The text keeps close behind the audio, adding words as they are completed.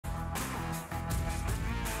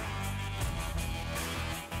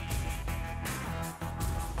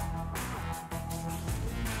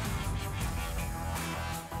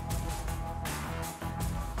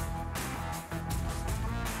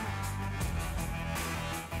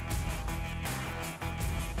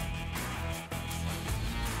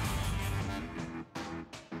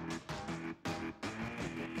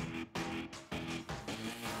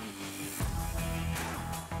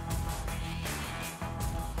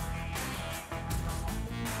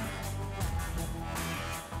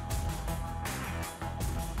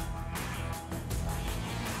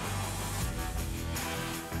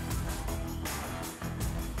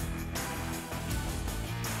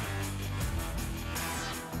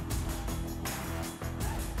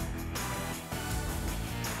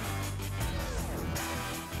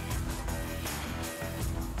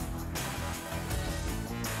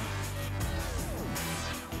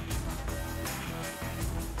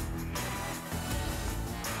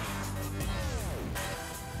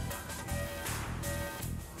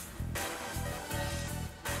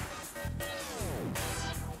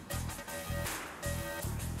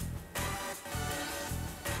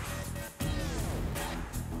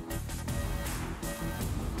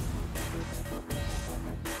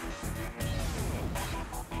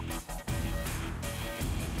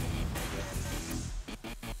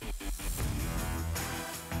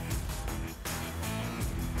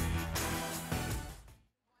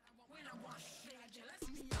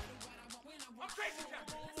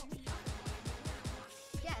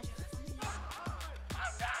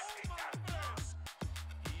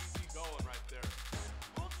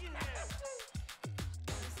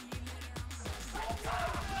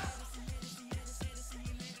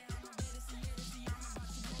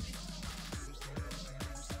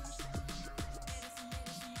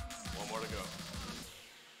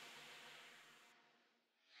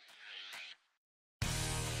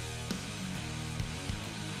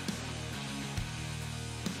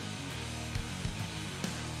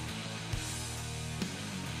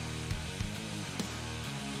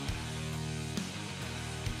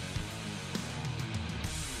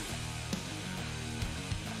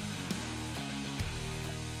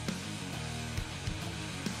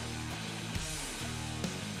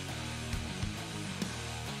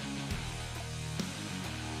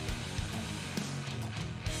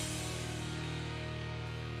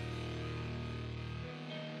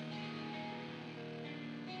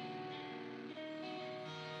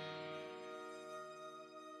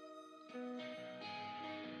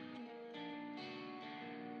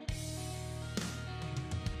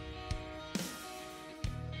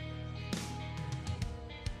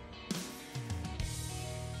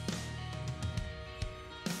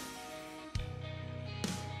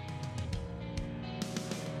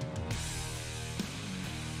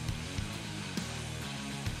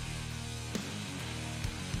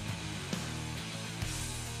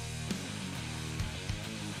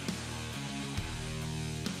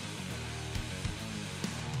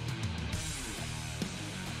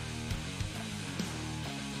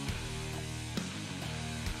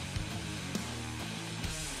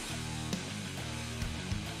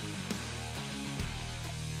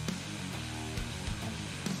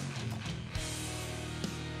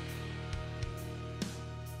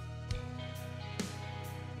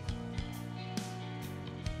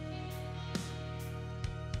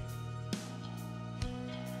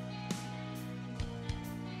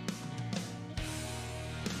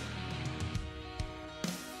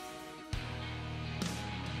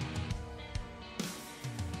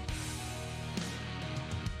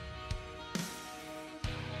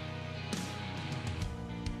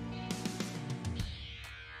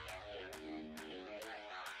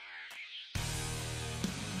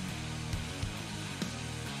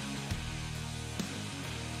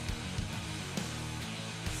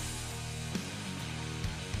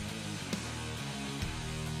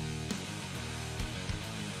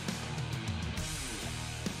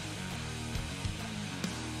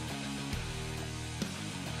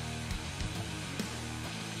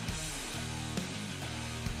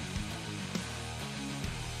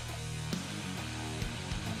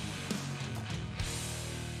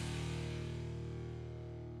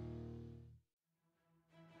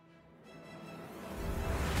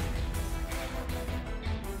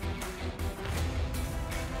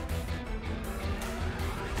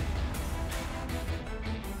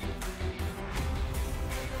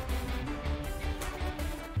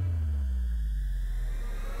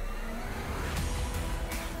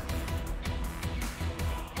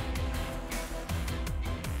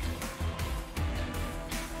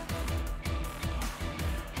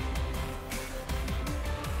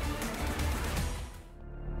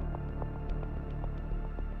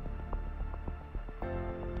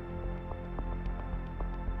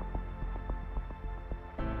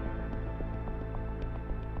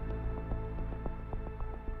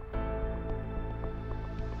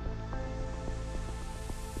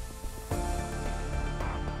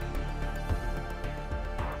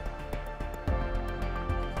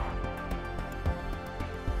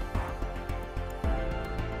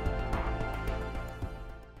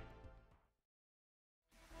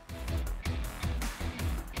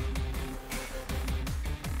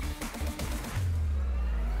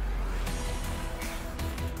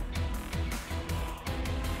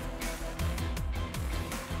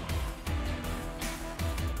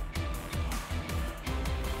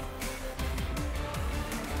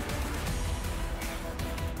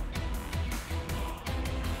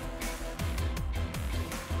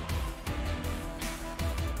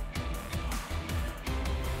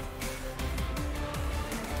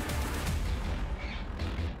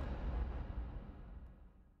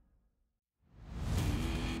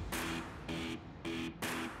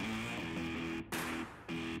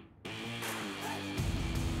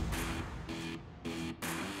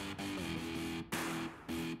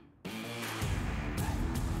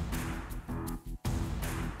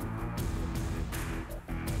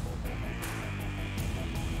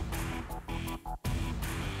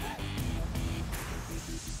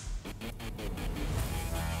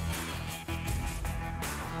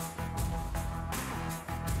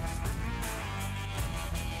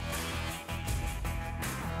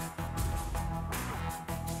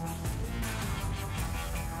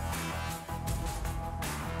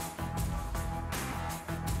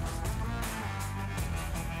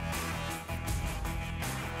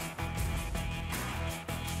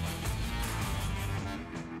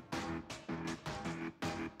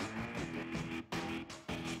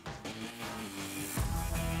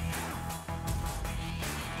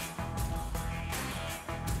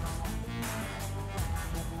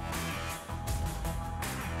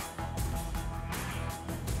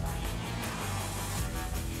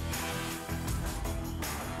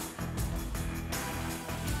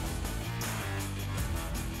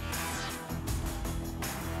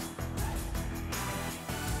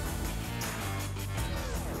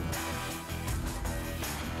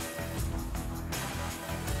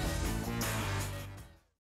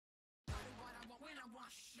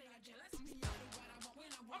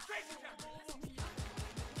Yes.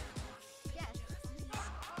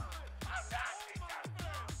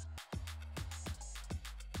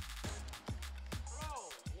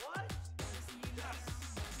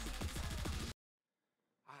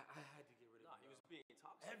 I had to get rid of him. He was being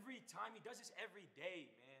toxic. Every time he does this every day,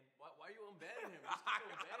 man. Why are you unbanning him? I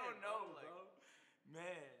don't know, bro. Man.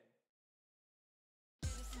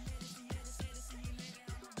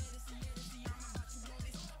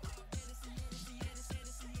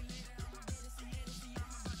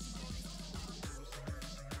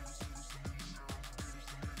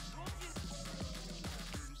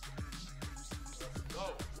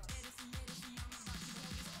 Go.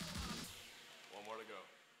 One more to go.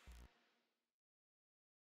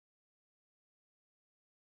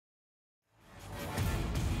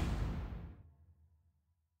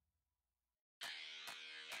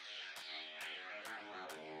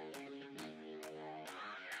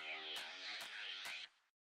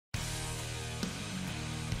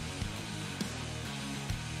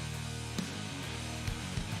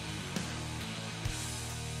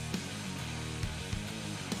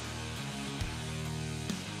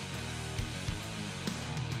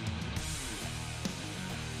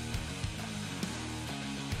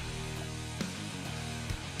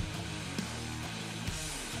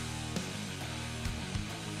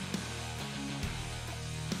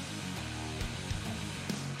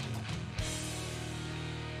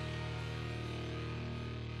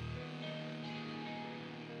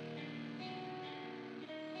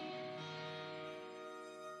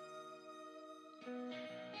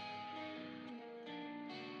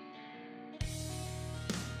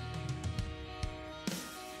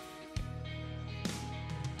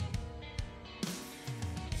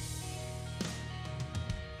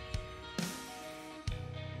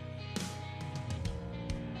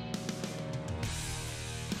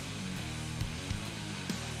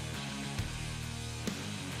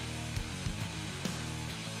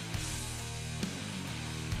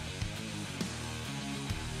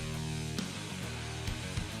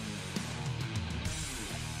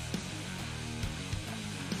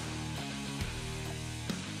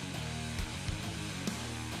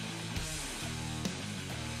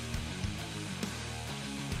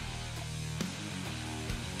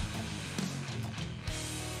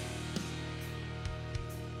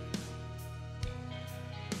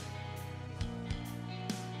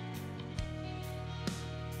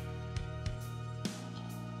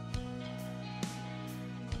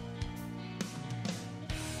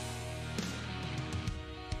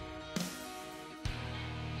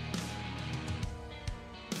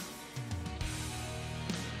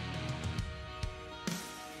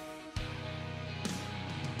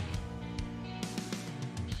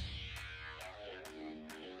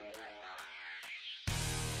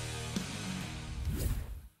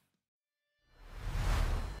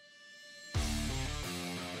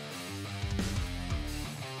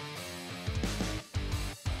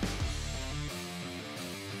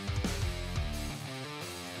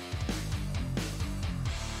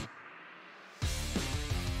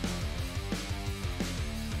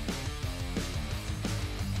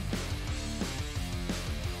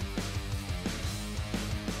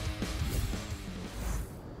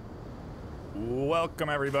 Welcome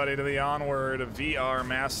everybody to the Onward VR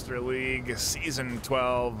Master League Season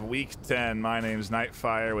 12, Week 10. My name's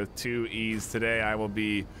NightFiree with 2 E's. Today I will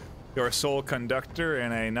be your sole conductor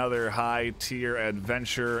in another high-tier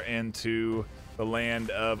adventure into the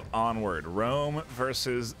land of Onward. Rome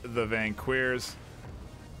versus the VAINQUEURS.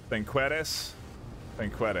 VAINQUEURS,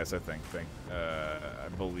 I think. I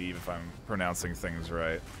believe if I'm pronouncing things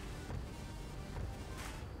right.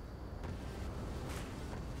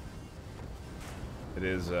 It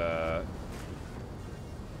is, oh,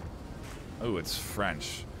 it's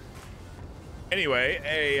French. Anyway,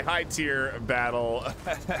 a high-tier battle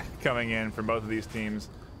coming in from both of these teams.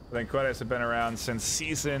 VAINQUEURS have been around since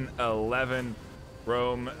Season 11.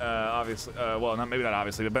 Rome, obviously, well, maybe not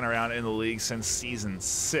obviously, but been around in the league since Season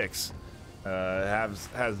 6. Has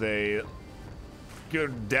a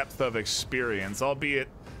good depth of experience, albeit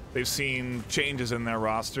they've seen changes in their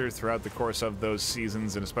roster throughout the course of those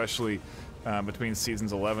seasons, and especially between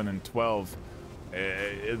seasons 11 and 12,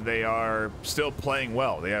 they are still playing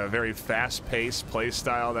well. They have a very fast-paced play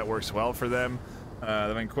style that works well for them. The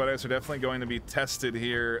VAINQUEURS are definitely going to be tested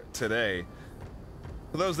here today.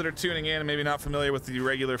 For those that are tuning in and maybe not familiar with the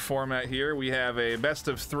regular format here, we have a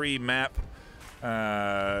best-of-3 map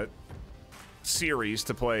series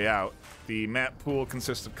to play out. The map pool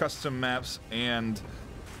consists of custom maps and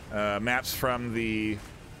maps from the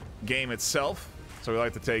game itself. So we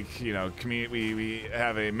like to take, you know, we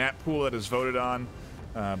have a map pool that is voted on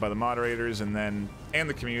by the moderators and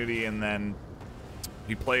the community, and then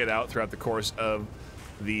we play it out throughout the course of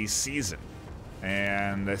the season.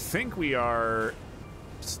 And I think we are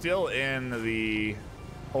still in the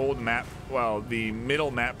old map, well, the middle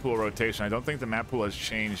map pool rotation. I don't think the map pool has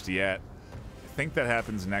changed yet. I think that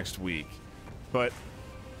happens next week. But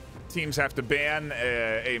teams have to ban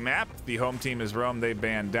a map. The home team is Rome. They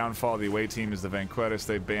ban Downfall. The away team is the VAINQUEURS.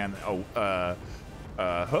 They ban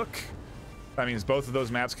Hook. That means both of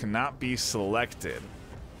those maps cannot be selected.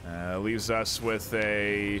 Leaves us with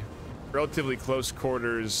a relatively close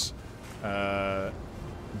quarters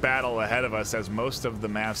battle ahead of us, as most of the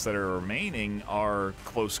maps that are remaining are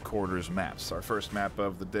close quarters maps. Our first map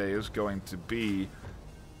of the day is going to be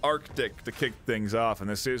Arctic to kick things off, and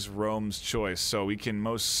this is Rome's choice, so we can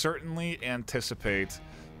most certainly anticipate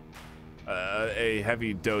a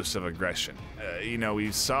heavy dose of aggression. You know,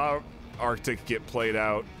 we saw Arctic get played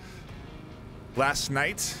out last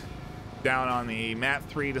night down on the Map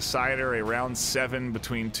 3 decider, a round 7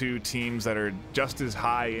 between two teams that are just as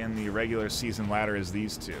high in the regular season ladder as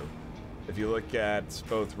these two. If you look at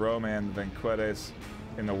both Rome and the VAINQUEURS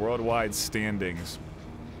in the worldwide standings,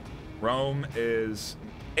 Rome is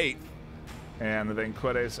 8th, and the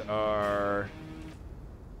VAINQUEURS are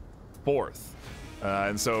 4th.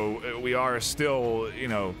 And so we are still, you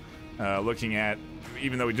know, looking at,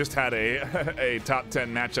 even though we just had a top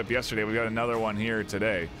 10 matchup yesterday, we got another one here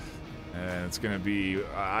today. And it's going to be,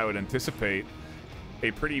 I would anticipate,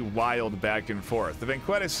 a pretty wild back and forth. The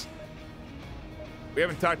VAINQUEURS, we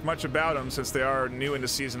haven't talked much about them since they are new into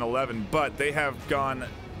Season 11, but they have gone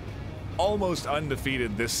almost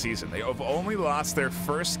undefeated this season. They have only lost their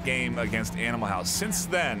first game against Animal House. Since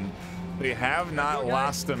then, they have not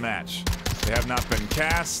lost a match. They have not been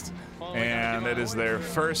cast, and it is their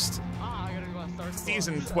first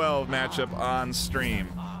Season 12 matchup on stream.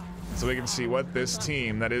 So we can see what this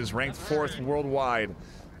team that is ranked 4th worldwide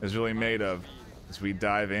is really made of as we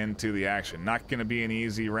dive into the action. Not going to be an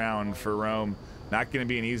easy round for Rome. Not going to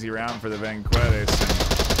be an easy round for the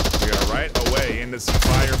VAINQUEURS. We are right away into some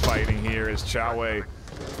firefighting here as Chawe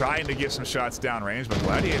trying to get some shots downrange, but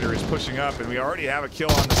Gladiator is pushing up, and we already have a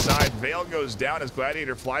kill on the side. Veil goes down as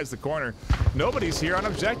Gladiator flies the corner. Nobody's here on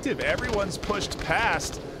objective. Everyone's pushed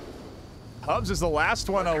past. Hubs is the last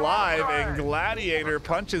one alive, and Gladiator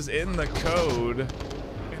punches in the code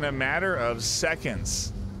in a matter of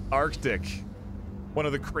seconds. Arctic, one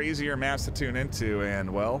of the crazier maps to tune into,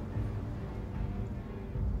 and well,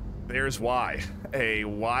 there's why. A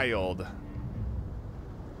wild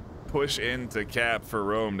push into cap for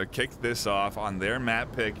Rome to kick this off on their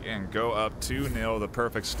map pick and go up 2-0, the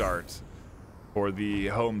perfect start for the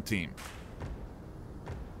home team.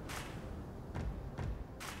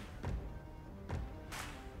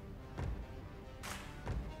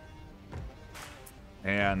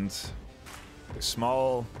 And a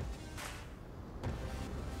small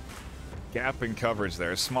gap in coverage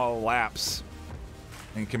there, a small lapse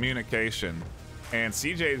in communication. And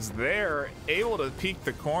CJ's there, able to peek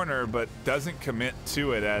the corner, but doesn't commit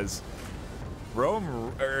to it as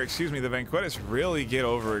Rome, or excuse me, the VAINQUEURS really get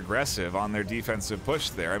over aggressive on their defensive push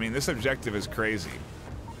there. I mean, this objective is crazy.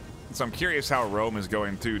 So I'm curious how Rome is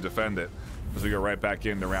going to defend it as we go right back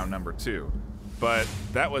into round number 2. But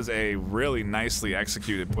that was a really nicely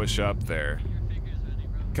executed push up there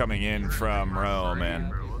coming in from Rome,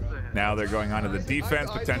 and now they're going on to the defense,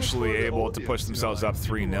 potentially able to push themselves up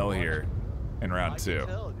 3-0 here in round 2.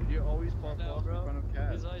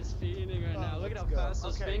 His eyes feeding right now. Look at how fast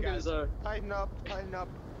those fingers are. Tighten up, tighten up.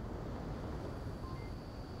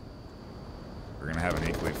 We're going to have an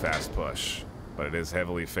equally fast push, but it is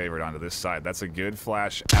heavily favored onto this side. That's a good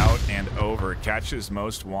flash out and over. Catches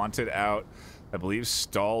Most Wanted out. I believe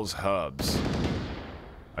stalls Hubs.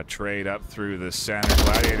 A trade up through the center.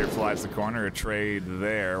 Gladiator flies the corner. A trade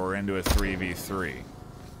there. We're into a 3v3. We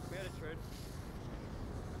had a trade.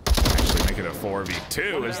 Actually make it a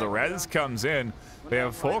 4v2 as the res comes in. They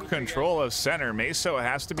have full control of center. Meso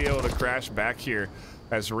has to be able to crash back here,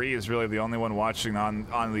 as Ree is really the only one watching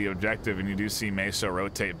on the objective, and you do see Meso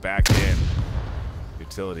rotate back in.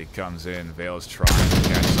 Utility comes in. Veil's trying to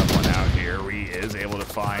catch someone out here. Ree is able to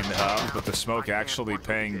find Hubs, but the smoke actually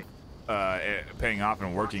paying off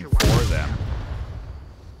and working for them.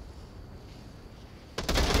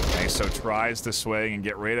 Meso tries to swing and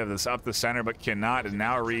get rid of this up the center, but cannot, and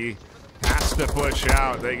now Ree has to push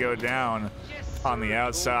out. They go down on the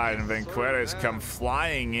outside, and VAINQUEURS come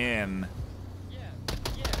flying in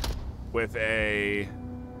with a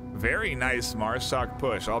very nice Marsoc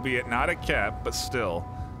push, albeit not a cap, but still,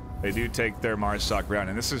 they do take their Marsoc round,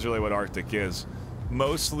 and this is really what Arctic is.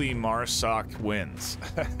 Mostly Marsoc wins.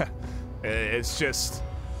 It's just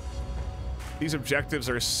these objectives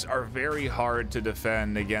are very hard to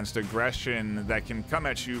defend against aggression that can come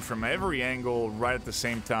at you from every angle right at the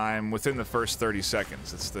same time within the first 30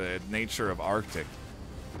 seconds. It's the nature of Arctic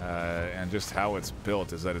and just how it's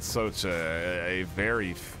built is that it's such a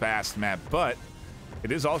very fast map, but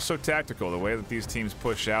it is also tactical. The way that these teams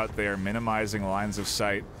push out, they are minimizing lines of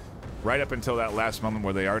sight right up until that last moment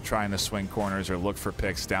where they are trying to swing corners or look for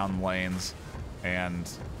picks down lanes. And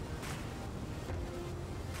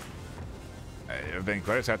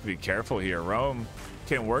VAINQUEURS have to be careful here. Rome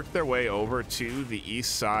can work their way over to the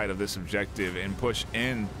east side of this objective and push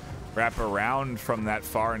in, wrap around from that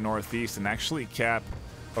far northeast, and actually cap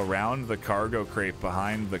around the cargo crate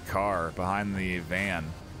behind the car, behind the van.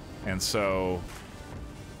 And so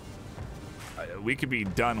we could be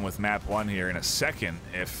done with map 1 here in a second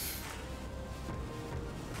if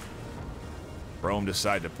Rome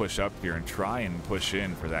decide to push up here and try and push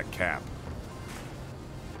in for that cap.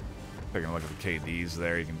 Taking a look at the KDs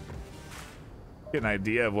there, you can get an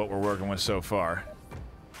idea of what we're working with so far.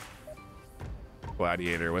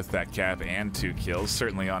 Gladiator with that cap and 2 kills,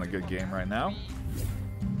 certainly on a good game right now.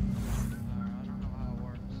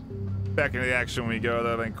 Back into the action we go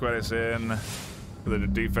though. VAINQUEURS in for the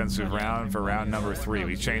defensive round for round number 3.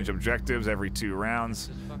 We change objectives every 2 rounds,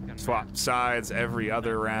 swap sides every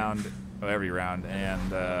other round, every round,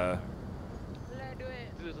 and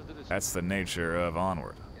that's the nature of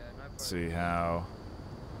Onward. Let's see how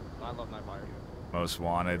Most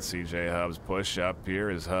Wanted, CJ Hubs push up here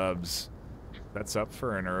as Hubs. That's up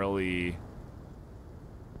for an early,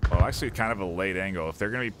 well, actually kind of a late angle. If they're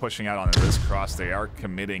going to be pushing out on this cross, they are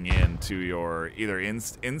committing in to your either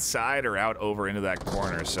inside or out over into that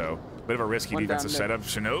corner. So a bit of a risky defensive setup.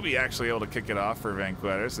 Shinobi actually able to kick it off for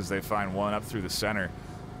VAINQUEURS as they find one up through the center.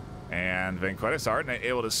 And VAINQUEURS are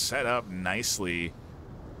able to set up nicely.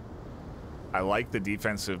 I like the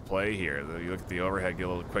defensive play here. You look at the overhead, get a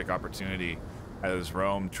little quick opportunity as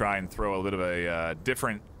Rome try and throw a bit of a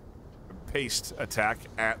different paced attack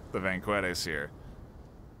at the VAINQUEURS here.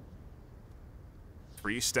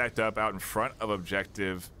 3 stacked up out in front of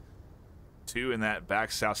objective, 2 in that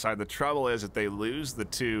back south side. The trouble is that they lose the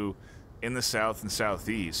 2 in the south and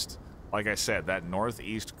southeast. Like I said, that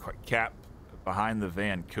northeast cap behind the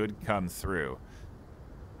van could come through.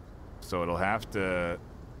 So it'll have to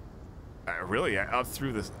really up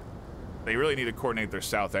through this. They really need to coordinate their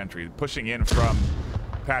south entry. Pushing in from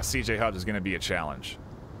past CJ Hubs is going to be a challenge.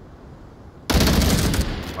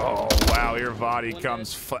 Oh, wow. Irvadi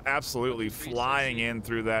comes absolutely flying in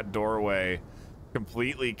through that doorway.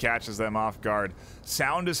 Completely catches them off guard.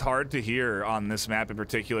 Sound is hard to hear on this map in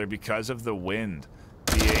particular because of the wind.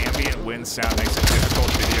 The ambient wind sound makes it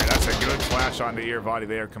difficult to hear. That's a good flash onto Irvadi.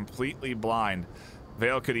 They are completely blind.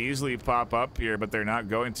 Veil could easily pop up here, but they're not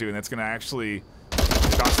going to, and that's going to actually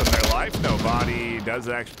cost them their life. Nobody does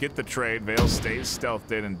actually get the trade. Veil stays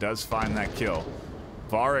stealthed in and does find that kill.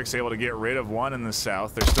 Varric's able to get rid of 1 in the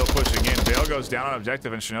south. They're still pushing in. Veil goes down on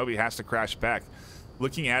objective, and Shinobi has to crash back.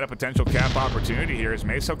 Looking at a potential cap opportunity here as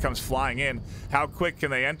Meso comes flying in. How quick can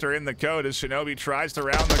they enter in the code as Shinobi tries to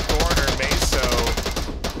round the corner?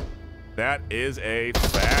 Meso. That is a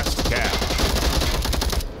fast cap.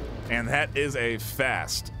 And that is a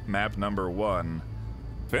fast map number 1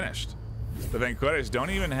 finished. The VAINQUEURS don't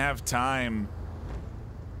even have time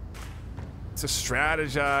to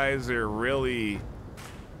strategize or really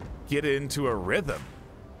get into a rhythm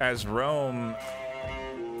as Rome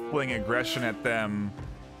pulling aggression at them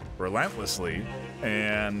relentlessly,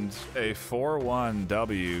 and a 4-1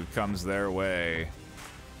 W comes their way.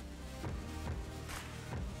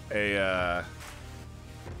 A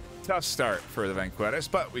tough start for the VAINQUEURS,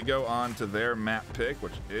 but we go on to their map pick,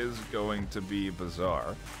 which is going to be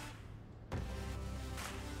Bazaar.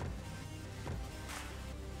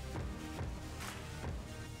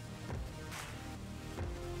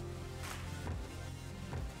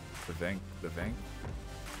 The Vank.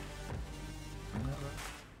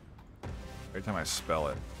 Every time I spell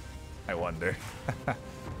it, I wonder.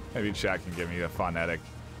 Maybe chat can give me a phonetic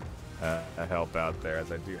help out there,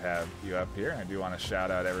 as I do have you up here. I do want to shout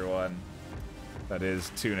out everyone that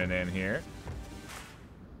is tuning in here.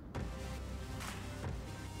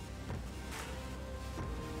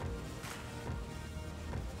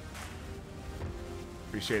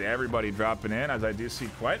 Appreciate everybody dropping in, as I do see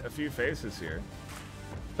quite a few faces here.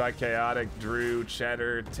 Chaotic, Drew,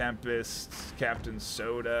 Cheddar, Tempest, Captain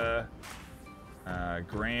Soda,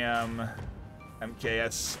 Graham,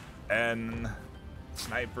 MKSN,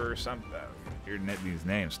 Sniper, something. You're these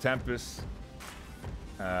names. Tempest,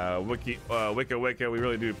 Wicca, we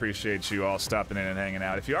really do appreciate you all stopping in and hanging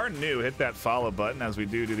out. If you are new, hit that follow button, as we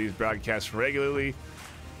do these broadcasts regularly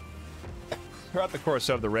throughout the course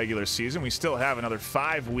of the regular season. We still have another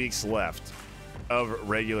 5 weeks left of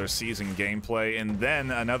regular season gameplay, and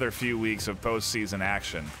then another few weeks of postseason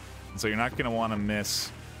action. And so you're not going to want to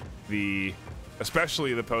miss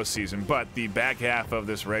especially the postseason, but the back half of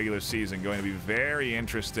this regular season going to be very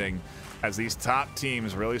interesting as these top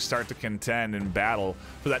teams really start to contend and battle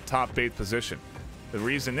for that top 8 position. The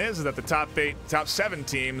reason is that the top 7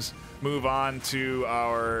 teams move on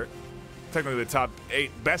to technically the top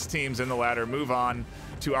 8 best teams in the ladder move on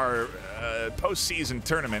to our postseason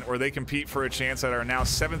tournament, where they compete for a chance at our now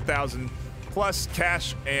 7,000 plus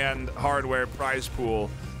cash and hardware prize pool.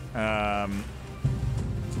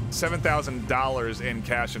 $7,000 in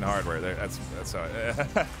cash and hardware. That's how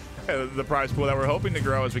the prize pool that we're hoping to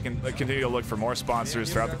grow as we can continue to look for more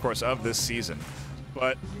sponsors throughout the course of this season.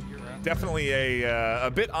 But definitely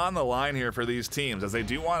a bit on the line here for these teams, as they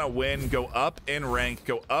do want to win, go up in rank,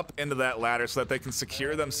 go up into that ladder so that they can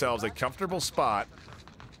secure themselves a comfortable spot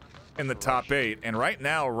in the top 8. And right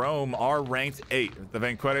now, Rome are ranked 8. The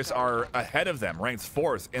VAINQUEURS are ahead of them, ranked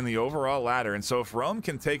 4th in the overall ladder. And so if Rome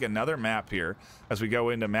can take another map here as we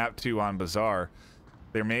go into map 2 on Bazaar,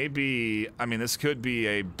 there may be, I mean, this could be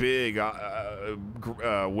a big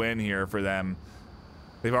win here for them.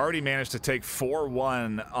 They've already managed to take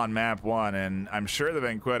 4-1 on map 1, and I'm sure the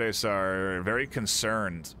VAINQUEURS are very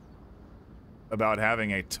concerned about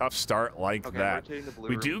having a tough start like that.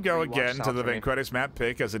 We do go again to the VAINQUEURS map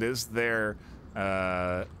pick, as it is their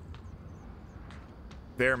map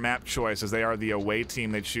choice, as they are the away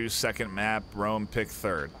team. They choose second map, Rome pick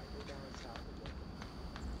third.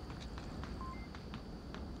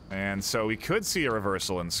 And so we could see a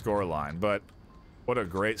reversal in scoreline, but what a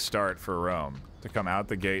great start for Rome to come out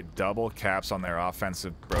the gate, double caps on their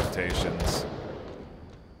offensive rotations.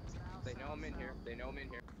 They know I'm in here. They know I'm in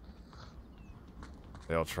here.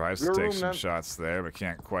 They'll try to take some shots there, but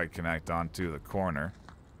can't quite connect onto the corner.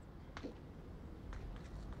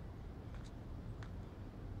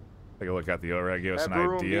 Take a look at the overhead, give us an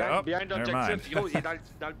idea. Never mind. We'll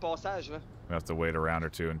have to wait a round or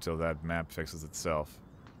two until that map fixes itself.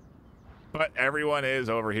 But everyone is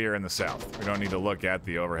over here in the south. We don't need to look at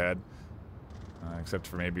the overhead, except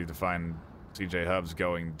for maybe to find CJ Hubs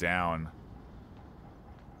going down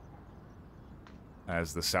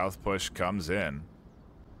as the south push comes in.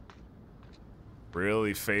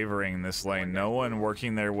 Really favoring this lane. No one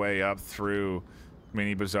working their way up through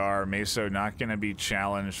Mini Bazaar. Meso not going to be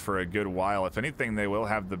challenged for a good while. If anything, they will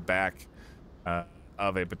have the back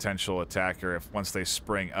of a potential attacker once they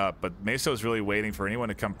spring up. But Meso is really waiting for anyone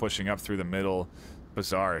to come pushing up through the middle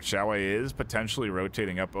Bazaar. Xiaowei is potentially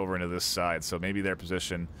rotating up over into this side, so maybe their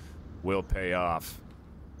position will pay off.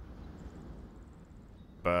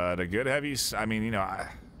 But a good heavy, I mean, you know,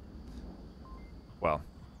 well,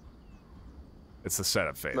 it's the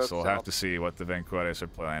setup phase, so we'll have to see what the VAINQUEURS are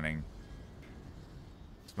planning.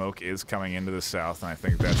 Smoke is coming into the south, and I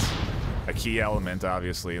think that's a key element,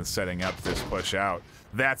 obviously, in setting up this push out.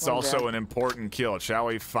 That's also an important kill.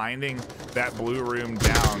 Xiaowei finding that blue room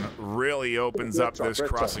down really opens up this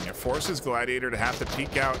crossing. It forces Gladiator to have to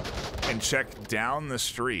peek out and check down the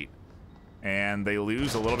street. And they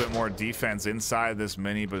lose a little bit more defense inside this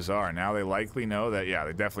mini bazaar. Now they likely know that, yeah,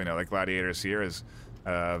 they definitely know that Gladiator's here is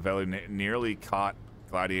Velu nearly caught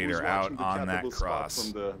Gladiator out on that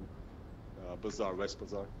cross. From the bazaar, West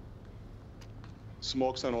Bazaar.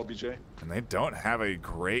 Smokes on OBJ. And they don't have a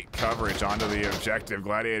great coverage onto the objective.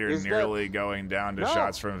 Gladiator nearly going down to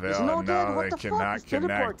shots from Velu. No, they cannot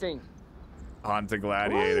connect onto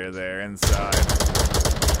Gladiator there inside.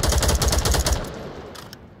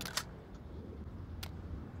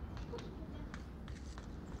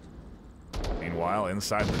 Meanwhile,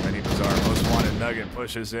 inside the mini bazaar, Most Wanted Nugget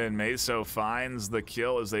pushes in. Meso finds the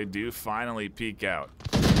kill as they do finally peek out.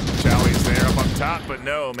 Chowie's there up top, but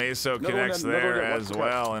no, Meso connects there as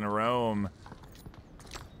well, and Rome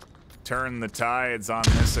turn the tides on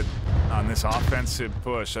this offensive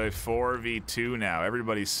push. A 4v2 now.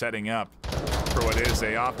 Everybody's setting up for what is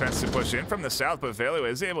a offensive push in from the south, but Velu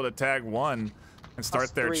is able to tag one and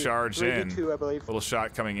start their charge in. Little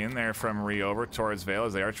shot coming in there from Ree over towards Vale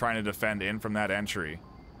as they are trying to defend in from that entry.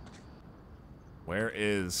 Where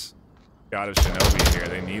is God of Shinobi here?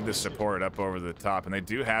 They need the support up over the top, and they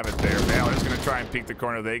do have it there. Vale is going to try and peek the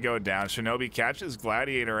corner. They go down. Shinobi catches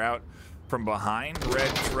Gladiator out from behind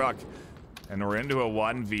Red Truck, and we're into a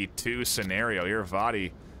 1v2 scenario here.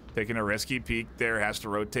 Vadi taking a risky peek there, has to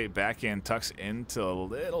rotate back in, tucks into a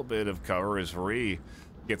little bit of cover as Ree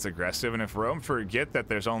gets aggressive. And if Rome forget that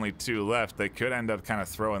there's only 2 left, they could end up kind of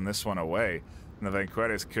throwing this one away. And the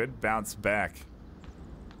VAINQUEURS could bounce back.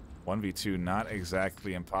 1v2, not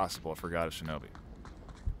exactly impossible for God of Shinobi.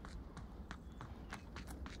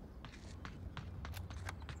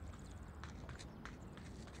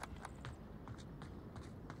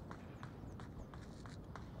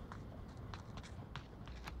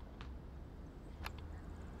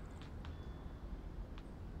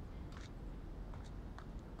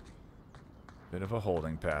 Bit of a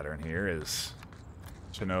holding pattern here as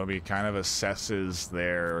Shinobi kind of assesses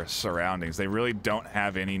their surroundings. They really don't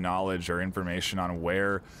have any knowledge or information on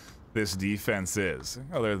where this defense is,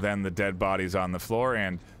 other than the dead bodies on the floor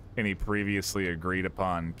and any previously agreed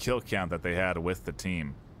upon kill count that they had with the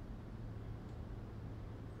team.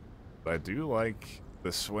 But I do like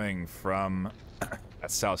the swing from that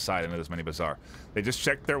south side into this mini bazaar. They just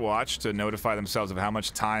checked their watch to notify themselves of how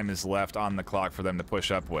much time is left on the clock for them to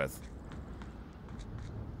push up with.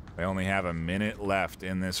 They only have a minute left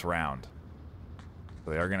in this round.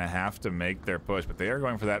 So they are going to have to make their push, but they are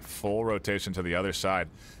going for that full rotation to the other side.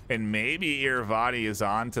 And maybe Irvadi is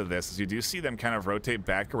onto this, as you do see them kind of rotate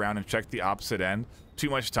back around and check the opposite end. Too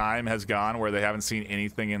much time has gone where they haven't seen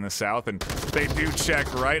anything in the south, and they do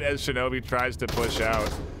check right as Shinobi tries to push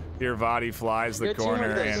out. Irvadi flies the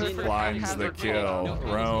corner and finds the kill.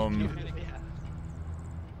 Rome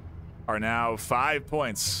are now 5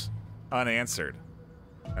 points unanswered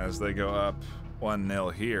as they go up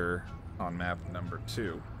 1-0 here on map number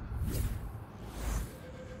 2.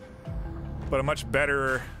 But a much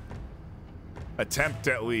better attempt,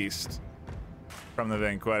 at least, from the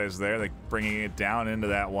VAINQUEURS there. Like bringing it down into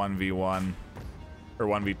that 1v1, or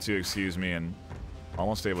 1v2, excuse me, and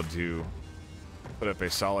almost able to put up a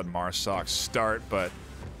solid Marsoc start. But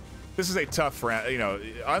this is a tough round. You know,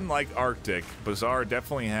 unlike Arctic, Bazaar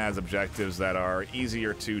definitely has objectives that are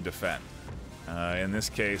easier to defend. In this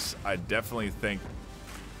case, I definitely think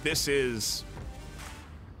this is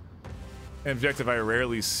an objective I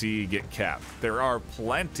rarely see get capped. There are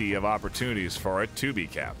plenty of opportunities for it to be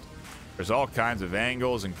capped. There's all kinds of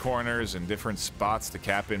angles and corners and different spots to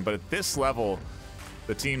cap in, but at this level,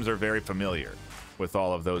 the teams are very familiar with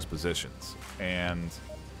all of those positions. And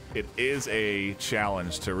it is a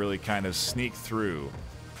challenge to really kind of sneak through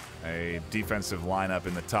a defensive lineup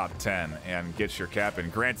in the top 10 and get your cap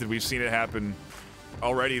in. Granted, we've seen it happen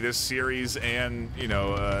already this series and, you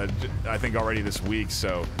know, I think already this week,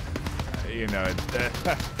 so, you know,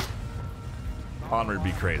 Onward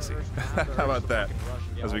be crazy. How about that?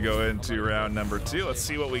 As we go into round number 2, let's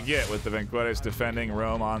see what we get with the VAINQUEURS defending,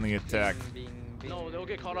 Rome on the attack. No, they'll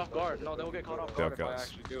get caught off guard. No, they'll get caught off guard if I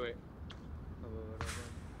actually do it.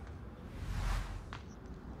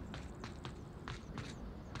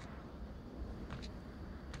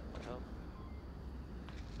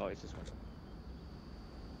 Oh, it's this one.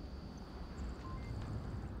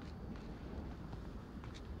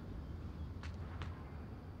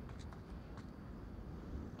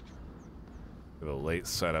 The late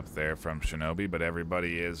setup there from Shinobi, but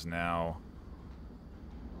everybody is now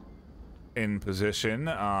in position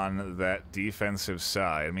on that defensive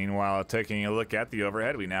side. Meanwhile, taking a look at the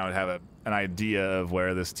overhead, we now have an idea of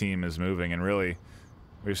where this team is moving, and really,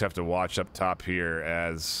 we just have to watch up top here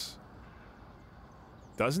as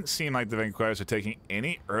doesn't seem like the VAINQUEURS are taking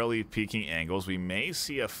any early peeking angles. We may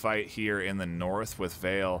see a fight here in the north with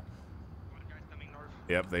Vale.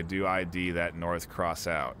 Yep, they do ID that north cross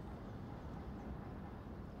out.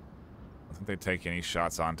 I don't think they take any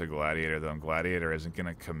shots onto Gladiator, though. Gladiator isn't going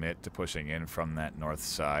to commit to pushing in from that north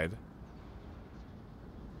side.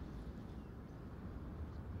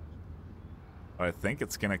 But I think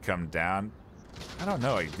it's going to come down. I don't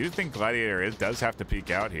know. I do think Gladiator does have to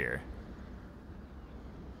peek out here,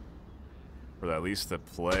 for at least the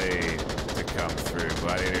play to come through.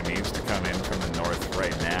 Gladiator needs to come in from the north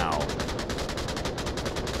right now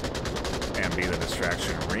and be the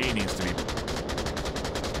distraction. Ree needs to be...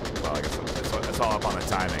 Well, I guess it's all up on the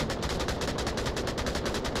timing.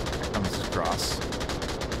 Here comes this cross.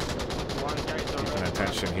 Keeping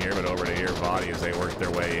attention here, but over to Irvadi as they work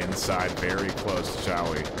their way inside, very close to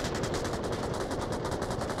Chowie.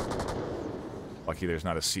 Lucky there's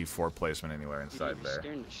not a C4 placement anywhere inside there.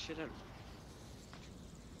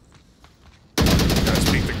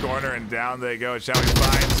 Speak the corner and down they go. Chowie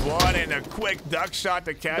finds one and a quick duck shot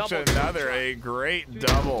to catch another. A great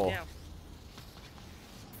double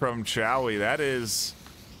from Chowie. That is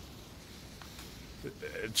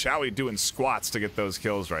Chowie doing squats to get those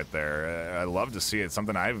kills right there. I love to see it.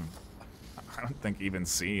 Something I don't think even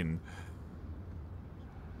seen.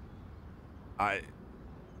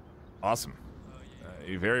 Awesome.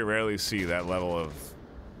 You very rarely see that level of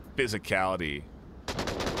physicality.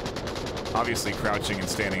 Obviously, crouching and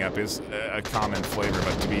standing up is a common flavor,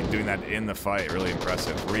 but to be doing that in the fight, really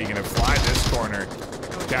impressive. Regan to fly this corner,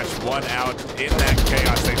 catch one out in that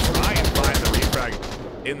chaos. They try and find the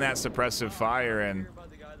refrag in that suppressive fire, and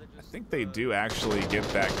I think they do actually get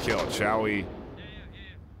that kill. Chowie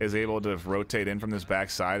is able to rotate in from this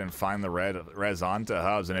backside and find the res onto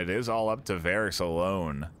Hubs, and it is all up to Varix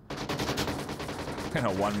alone. In a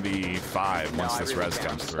 1v5 once this res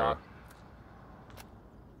comes through. Yeah,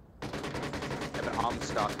 but I'm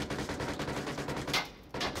stuck.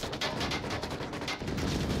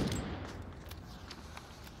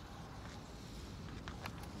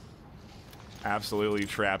 Absolutely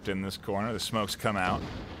trapped in this corner. The smokes come out.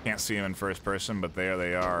 Can't see him in first person, but there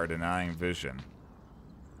they are, denying vision.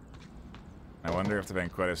 I wonder if the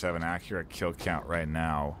VAINQUEURS have an accurate kill count right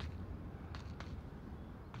now.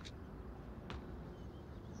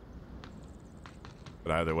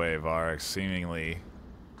 But either way, Varix seemingly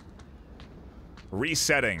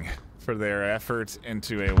resetting for their effort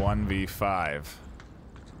into a 1v5.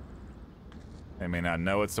 They may not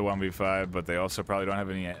know it's a 1v5, but they also probably don't have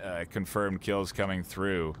any confirmed kills coming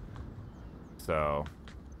through. So,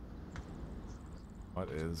 what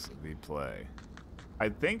is the play? I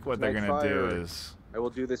think what they're going to do is... I will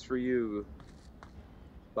do this for you,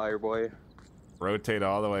 Fire Boy. Rotate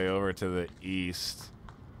all the way over to the east,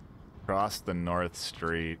 cross the north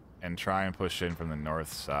street, and try and push in from the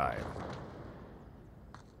north side.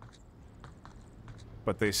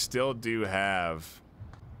 But they still do have...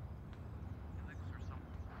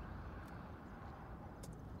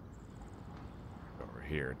 over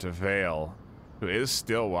here to Vale, who is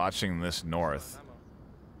still watching this north.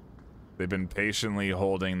 They've been patiently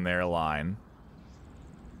holding their line.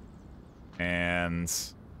 And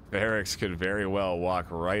Varix could very well walk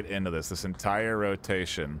right into this. This entire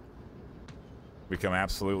rotation become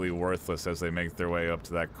absolutely worthless as they make their way up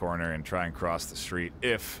to that corner and try and cross the street,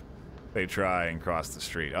 if they try and cross the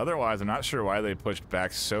street. Otherwise, I'm not sure why they pushed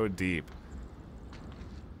back so deep.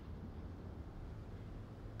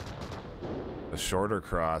 The shorter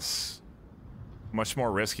cross, much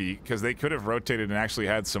more risky, because they could have rotated and actually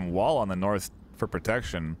had some wall on the north for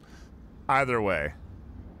protection. Either way,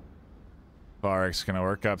 Varix gonna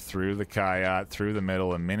work up through the Kayat, through the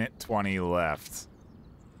middle, a minute 20 left.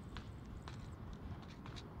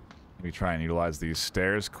 Maybe try and utilize these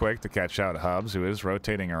stairs quick to catch out Hubs, who is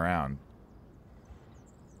rotating around.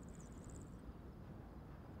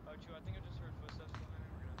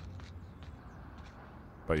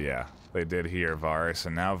 But yeah, they did hear Varix,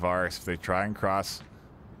 and now Varix, if they try and cross...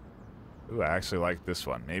 Ooh, I actually like this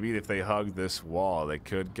one. Maybe if they hug this wall, they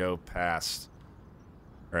could go past,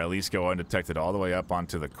 or at least go undetected all the way up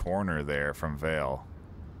onto the corner there from Vale.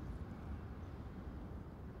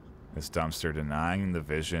 This dumpster denying the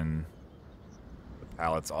vision. The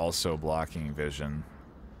pallet's also blocking vision.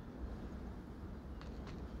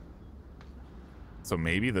 So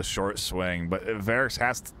maybe the short swing, but Varix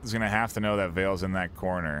is going to have to know that Vale's in that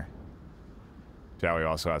corner. Chowie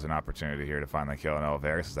also has an opportunity here to find the kill. No,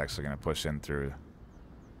 Varix is actually going to push in through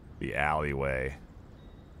the alleyway.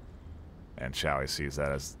 And Chowie sees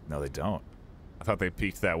that as... No, they don't. I thought they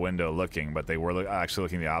peeked that window looking, but they were actually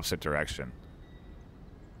looking the opposite direction.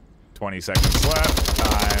 20 seconds left.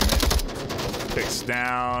 Time ticks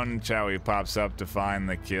down. Chowie pops up to find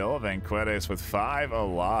the kill. VAINQUEURS with 5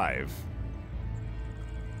 alive.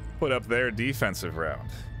 Put up their defensive round.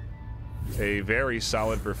 A very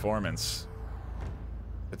solid performance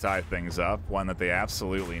to tie things up. One that they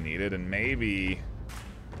absolutely needed, and maybe...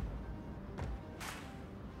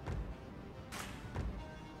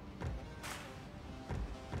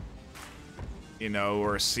 you know,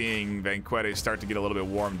 we're seeing VAINQUEURS start to get a little bit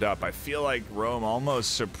warmed up. I feel like Rome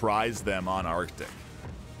almost surprised them on Arctic.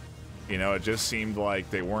 You know, it just seemed like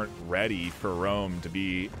they weren't ready for Rome to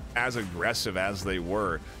be as aggressive as they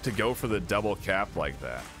were, to go for the double cap like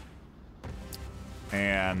that.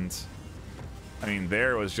 And, I mean,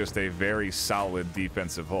 there was just a very solid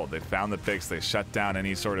defensive hold. They found the picks, they shut down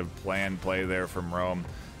any sort of planned play there from Rome,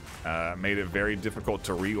 made it very difficult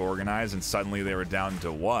to reorganize, and suddenly they were down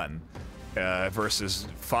to 1 versus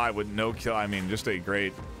 5 with no kill. I mean, just a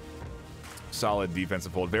great, solid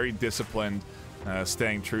defensive hold. Very disciplined.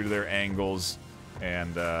 Staying true to their angles,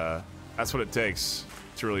 and that's what it takes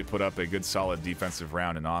to really put up a good, solid defensive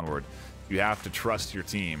round in Onward. You have to trust your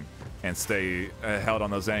team and stay held on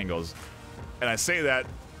those angles. And I say that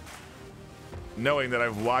knowing that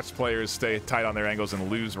I've watched players stay tight on their angles and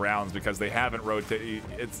lose rounds because they haven't rotated.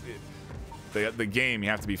 The game, you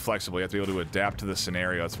have to be flexible. You have to be able to adapt to the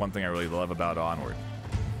scenario. It's one thing I really love about Onward.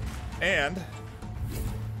 And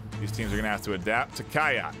These teams are going to have to adapt to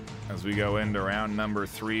Kayat as we go into round number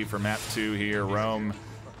 3 for map 2 here. Rome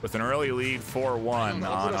with an early lead 4-1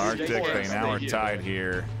 on Arctic. They now are tied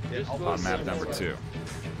here on map number 2.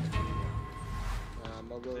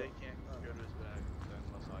 They can't go to his back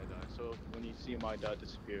unless I die. So when you see my dad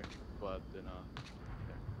disappear, but then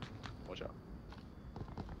yeah, watch out.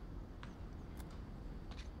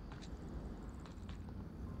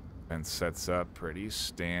 And sets up pretty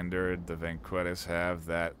standard. The VAINQUEURS have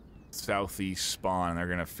that southeast spawn. They're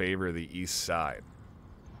going to favor the east side.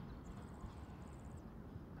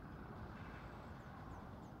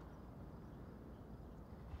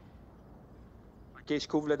 Ok, je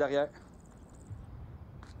couvre le derrière.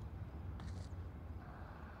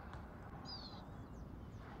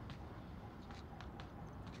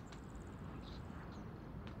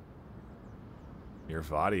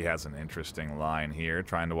 Irvadi has an interesting line here,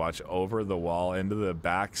 trying to watch over the wall into the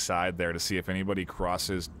back side there to see if anybody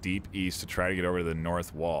crosses deep east to try to get over to the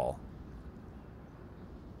north wall.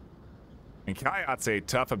 And Kayat's a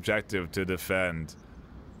tough objective to defend.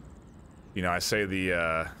 You know, I say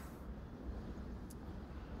the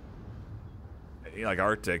like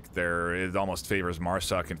Arctic, there it almost favors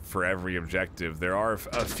Marsoc for every objective. There are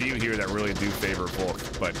a few here that really do favor Volk,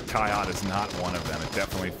 but Kayat is not one of them. It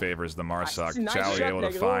definitely favors the Marsoc. Nice Chowie shot, able to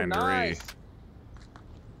Negro. find Nice.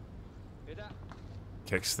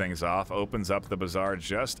 Kicks things off, opens up the bazaar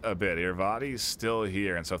just a bit. Irvadi's still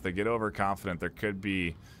here, and so if they get overconfident, there could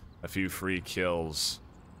be a few free kills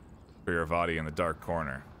for Irvadi in the dark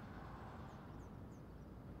corner.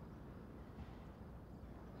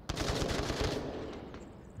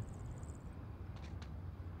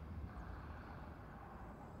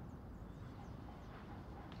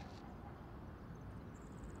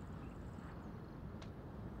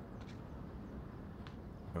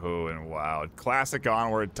 Oh, and wow. Classic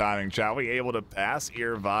Onward timing. Chowie able to pass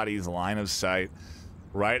Irvadi's line of sight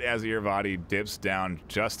right as Irvadi dips down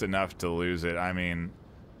just enough to lose it. I mean,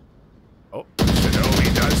 oh,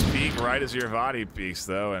 Shinobi does peek right as Irvadi peeks,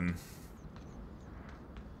 though, and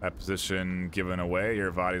that position given away.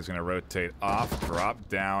 Irvadi's going to rotate off, drop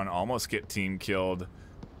down, almost get team killed,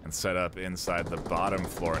 and set up inside the bottom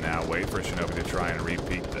floor now. Wait for Shinobi to try and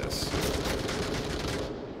repeat this.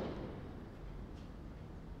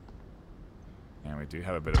 And we do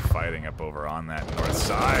have a bit of fighting up over on that north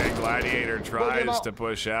side. Gladiator tries to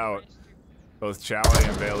push out. Both Chowie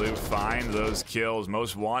and Belu find those kills.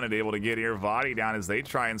 Most Wanted able to get Irvadi down as they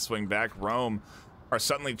try and swing back. Rome are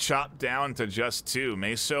suddenly chopped down to just 2.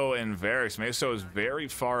 Meso and Varix. Meso is very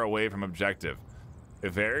far away from objective.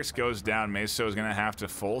 If Varix goes down, Meso is going to have to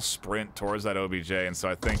full sprint towards that OBJ. And so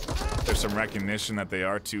I think there's some recognition that they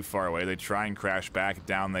are too far away. They try and crash back.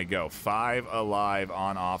 Down they go. 5 alive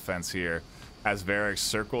on offense here as Varix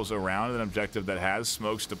circles around an objective that has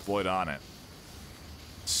smokes deployed on it.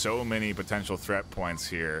 So many potential threat points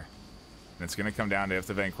here. And it's going to come down to if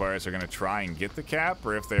the VAINQUEURS are going to try and get the cap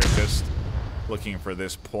or if they're just looking for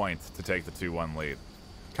this point to take the 2-1 lead.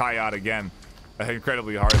 Kayat, again, an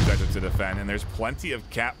incredibly hard objective to defend, and there's plenty of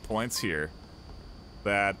cap points here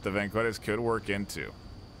that the VAINQUEURS could work into.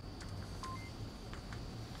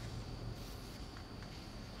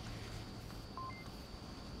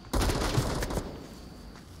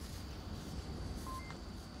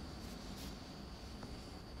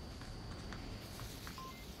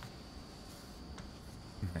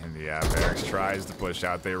 And yeah, Varix tries to push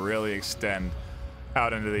out. They really extend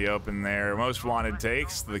out into the open there. Most Wanted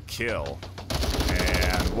takes the kill.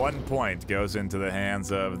 And 1 point goes into the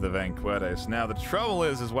hands of the VAINQUEURS. Now, the trouble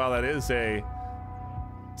is, while that is a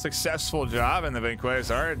successful job, and the VAINQUEURS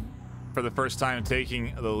are, for the first time,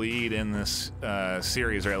 taking the lead in this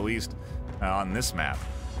series, or at least on this map.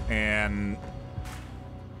 And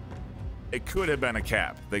it could have been a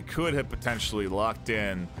cap. They could have potentially locked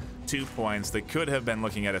in 2 points. They could have been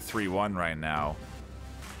looking at a 3-1 right now.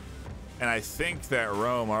 And I think that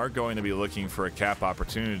Rome are going to be looking for a cap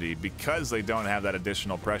opportunity because they don't have that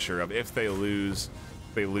additional pressure of if they lose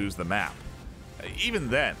the map. Even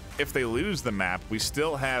then, if they lose the map, we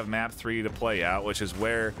still have map 3 to play out, which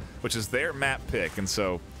is their map pick. And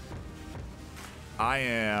so I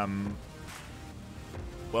am,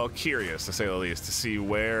 well, curious to say the least to see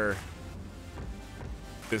where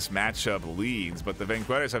this matchup leads, but the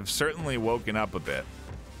VAINQUEURS have certainly woken up a bit.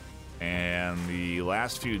 And the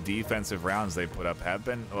last few defensive rounds they put up have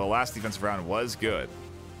been, well, the last defensive round was good.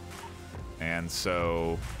 And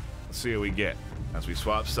so, let's see what we get. As we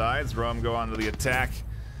swap sides, Rome go on to the attack.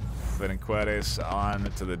 VAINQUEURS on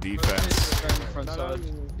to the defense.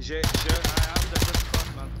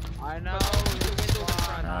 I know.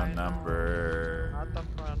 Round number Not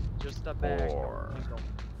the front, just the back. 4.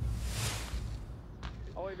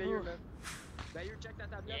 Oh wait, Vader, man. Vader, check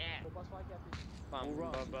that tab. Yeah. Bus fly captain. I'm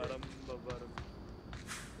gonna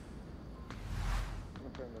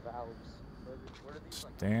turn the valves. What are these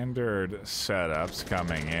like? Standard setups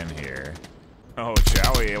coming in here. Oh,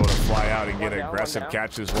 Chowie able to fly out and get aggressive,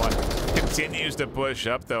 catches one. Continues to push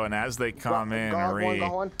up though, and as they come in,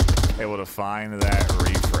 able to find that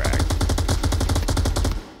refrag.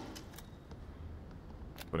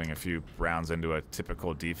 Putting a few rounds into a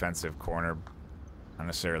typical defensive corner. Not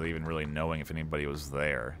necessarily even really knowing if anybody was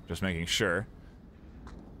there. Just making sure.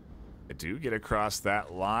 They do get across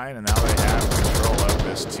that line, and now they have control of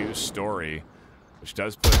this two-story, which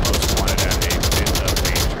does put Most Wanted at a bit of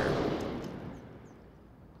danger.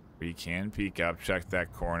 We can peek up, check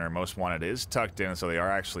that corner. Most Wanted is tucked in, so they are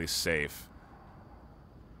actually safe.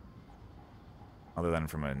 Other than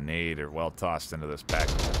from a nade or well tossed into this back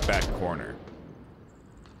corner.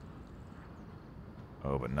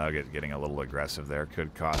 Oh, but Nugget getting a little aggressive there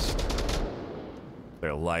could cost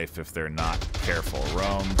their life if they're not careful.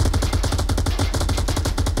 Rome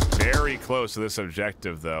very close to this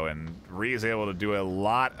objective though, and Ree is able to do a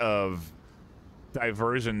lot of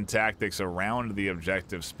diversion tactics around the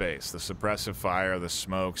objective space. The suppressive fire, the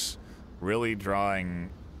smokes, really drawing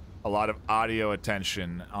a lot of audio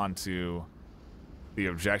attention onto the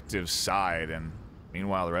objective side, and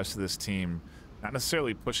meanwhile the rest of this team not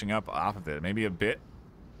necessarily pushing up off of it. Maybe a bit,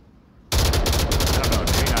 I don't know,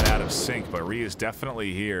 maybe not out of sync, but Ree is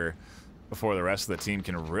definitely here before the rest of the team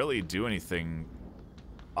can really do anything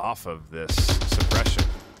off of this suppression.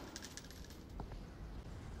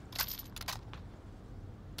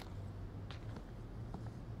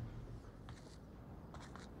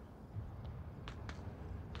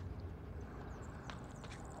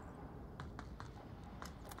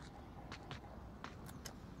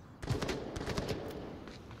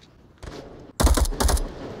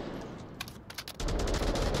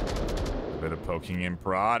 Bit of poking and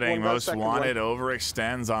prodding. Most Wanted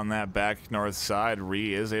overextends on that back north side.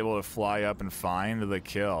 Ree is able to fly up and find the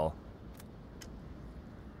kill.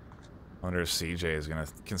 I wonder if CJ is going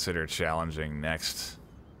to consider challenging next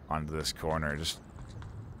onto this corner. Just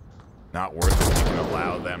not worth it. You can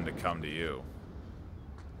allow them to come to you.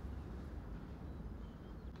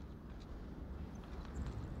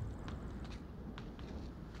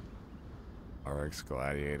 RX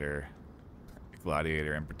Gladiator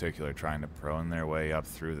in particular trying to prone their way up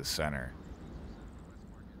through the center.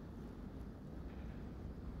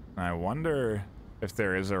 I wonder if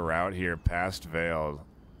there is a route here past Vale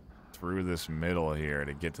through this middle here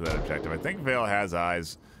to get to that objective. I think Vale has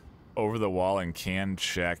eyes over the wall and can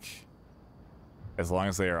check as long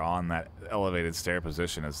as they are on that elevated stair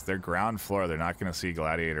position. As their ground floor, they're not going to see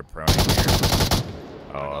Gladiator proning here.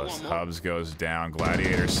 Oh, as Hubs goes down.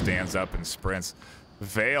 Gladiator stands up and sprints.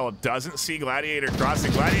 Vale doesn't see Gladiator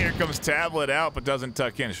crossing. Gladiator comes tablet out, but doesn't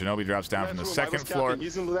tuck in. Shinobi drops down from the second floor.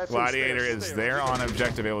 Gladiator is there on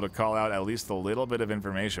objective, able to call out at least a little bit of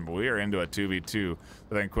information, but we are into a 2v2.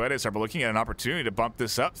 The VAINQUEURS are looking at an opportunity to bump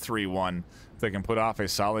this up 3-1. If they can put off a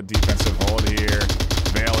solid defensive hold here.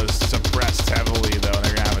 Vale is suppressed heavily, though, and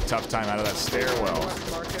they're going to have a tough time out of that stairwell.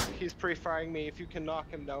 He's pre-firing me. If you can knock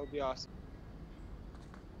him, that would be awesome.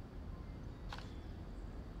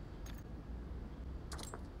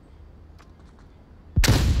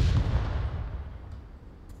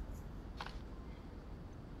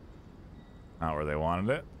 Not where they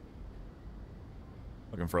wanted it.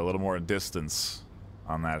 Looking for a little more distance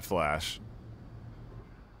on that flash.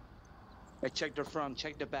 I checked the front,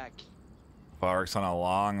 check the back. Parks on a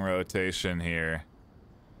long rotation here.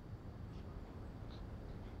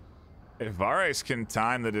 If Vares can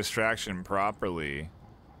time the distraction properly,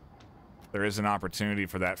 there is an opportunity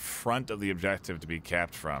for that front of the objective to be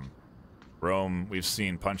capped from. Rome, we've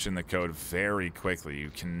seen punch in the code very quickly.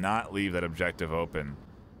 You cannot leave that objective open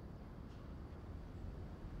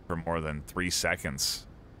for more than 3 seconds.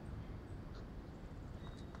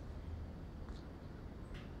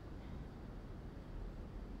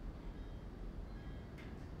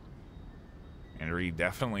 And Reed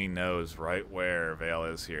definitely knows right where Vale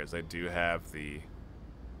is here, as they do have the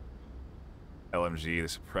LMG to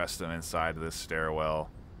suppress them inside of this stairwell.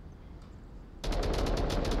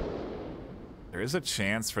 There is a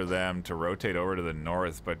chance for them to rotate over to the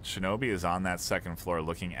north, but Shinobi is on that second floor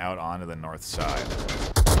looking out onto the north side.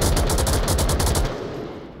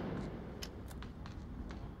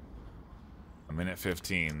 A minute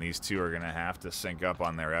 15. These two are going to have to sync up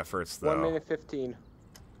on their efforts, though. 1 minute 15.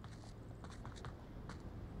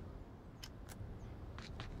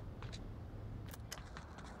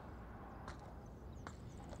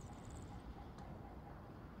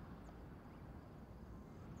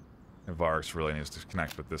 Varks really needs to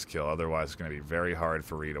connect with this kill. Otherwise, it's going to be very hard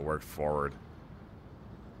for Ree to work forward.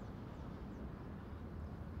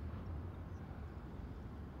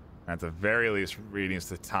 At the very least, Ree needs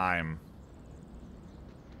to time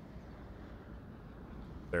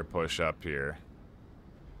their push up here.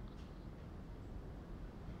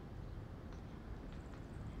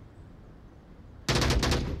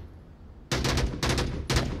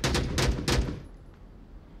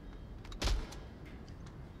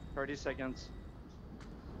 Seconds.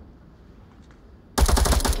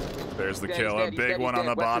 There's the He's kill. dead, A he's big dead, he's one on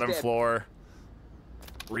dead. the West is bottom dead. floor.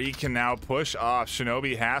 Ree can now push off.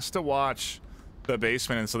 Shinobi has to watch the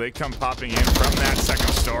basement, and so they come popping in from that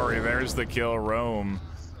second story. There's the kill. Rome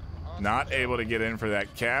not able to get in for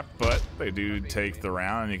that cap, but they do take the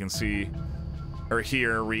round, and you can see or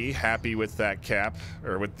hear Ree happy with that cap,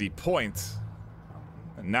 or with the point.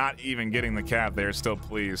 Not even getting the cap, they're still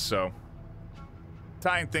pleased. So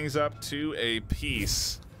tying things up to a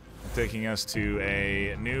piece, taking us to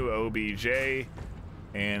a new OBJ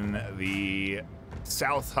in the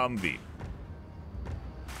South Humvee.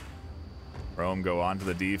 Rome go on to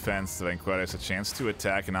the defense. The VAINQUEURS a chance to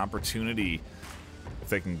attack, an opportunity if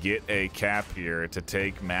they can get a cap here to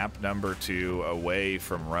take map number 2 away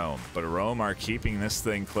from Rome. But Rome are keeping this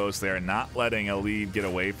thing close. They are not letting a lead get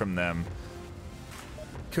away from them.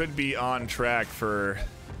 Could be on track for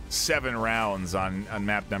 7 rounds on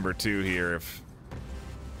map number 2 here if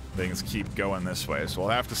things keep going this way. So we'll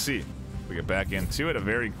have to see. We get back into it. A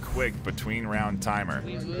very quick between round timer.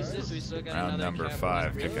 We lose this, we still got Round another number cap.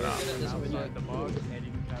 5 We're kicking really off. good at this Outside the box, and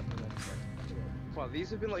you can cap for that. Wow, these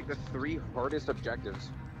have been like the 3 hardest objectives.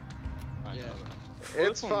 Yeah.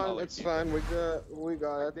 It's fine. It's fine. We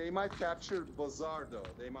got it. They might capture Bazaar though.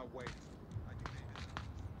 They might wait.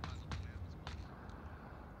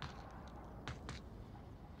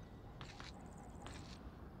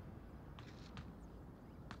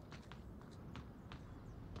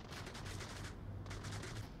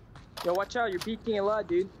 Yo, watch out, you're peeking a lot,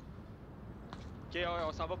 dude. Ok,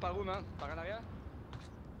 on s'en va par où, man? Par en arrière?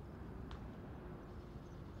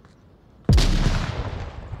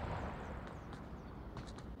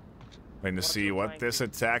 Waiting to see what this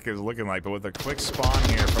attack is looking like, but with a quick spawn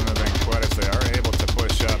here from the VAINQUEURS, they are able to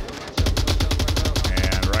push up.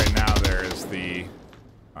 And right now there is the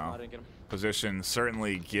position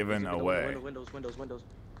certainly given away. Windows.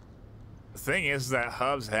 The thing is that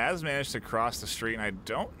Hubs has managed to cross the street, and I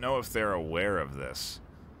don't know if they're aware of this.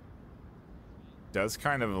 Does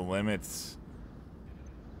kind of limit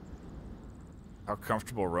how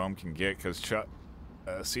comfortable Rome can get, because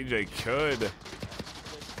CJ could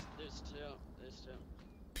There's two.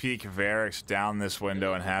 peek Varix down this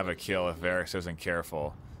window and have a kill if Varix isn't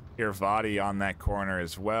careful. Here, Vadi on that corner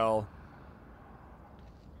as well.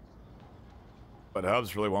 But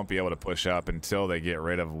Hubs really won't be able to push up until they get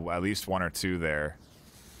rid of at least 1 or 2 there.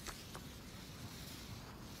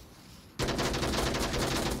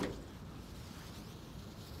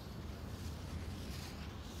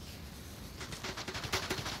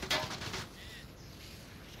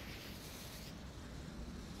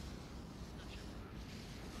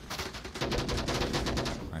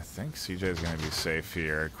 I think CJ is going to be safe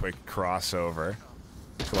here. Quick crossover.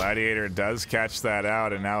 Gladiator does catch that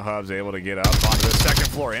out, and now Hub's able to get up onto the second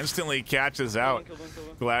floor. Instantly catches out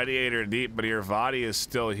Gladiator deep, but Irvadi is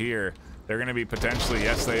still here. They're going to be potentially,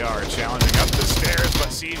 yes they are, challenging up the stairs, but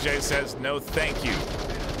CJ says no thank you.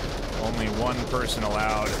 Only 1 person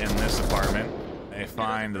allowed in this apartment. They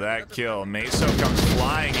find that kill. Meso comes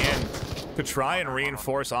flying in to try and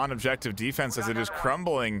reinforce on objective defense as it is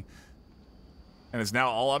crumbling. And it's now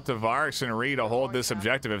all up to Varix and Ree to hold this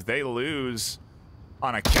objective. If they lose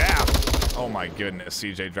on a cap, oh my goodness,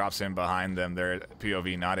 CJ drops in behind them. Their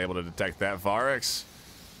POV not able to detect that. Varix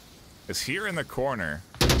is here in the corner,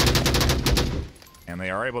 and they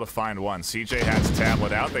are able to find one. CJ has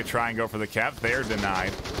tablet out. They try and go for the cap. They're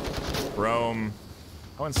denied. Rome,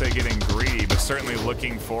 I wouldn't say getting greedy, but certainly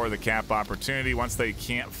looking for the cap opportunity. Once they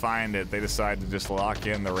can't find it, they decide to just lock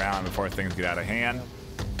in the round before things get out of hand.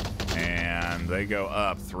 And they go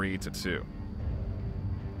up 3-2.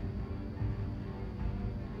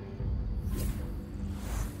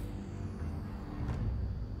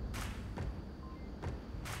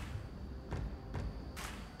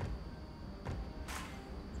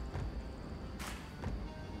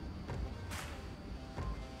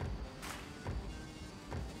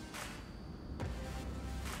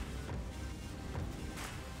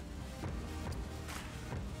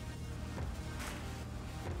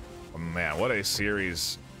 Man, what a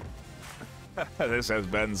series this has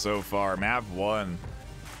been so far. Map 1.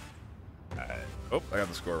 Oh, I got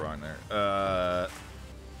the score wrong there.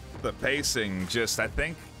 The pacing just, I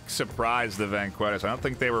think, surprised the VAINQUEURS. I don't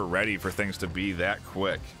think they were ready for things to be that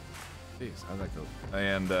quick. Jeez, how'd that go?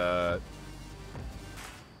 And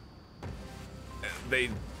they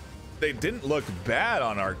didn't look bad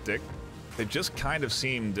on Arctic. They just kind of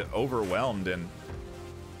seemed overwhelmed, and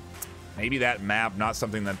maybe that map, not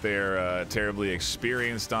something that they're terribly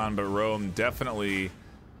experienced on, but Rome definitely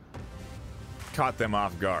caught them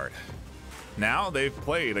off guard. Now they've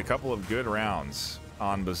played a couple of good rounds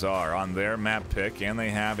on Bazaar, on their map pick, and they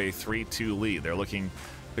have a 3-2 lead. They're looking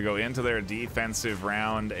to go into their defensive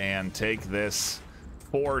round and take this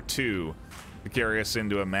 4-2 to carry us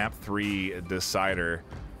into a map 3 decider.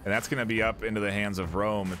 And that's going to be up into the hands of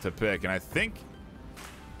Rome to pick. And I think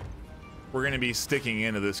we're going to be sticking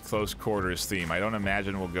into this close quarters theme. I don't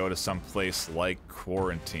imagine we'll go to some place like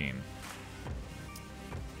Quarantine.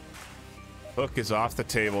 Hook is off the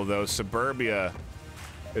table, though. Suburbia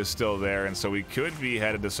is still there, and so we could be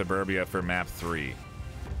headed to Suburbia for map 3.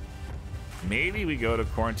 Maybe we go to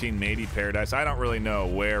Quarantine, maybe Paradise. I don't really know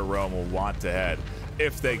where Rome will want to head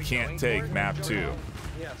if they can't take map 2.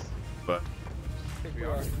 Yes. But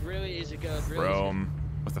Really easy good. Really Rome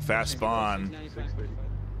with a fast spawn.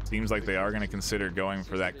 Seems like they are going to consider going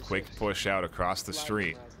for that quick push out across the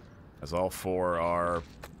street, as all 4 are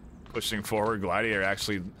pushing forward. Gladiator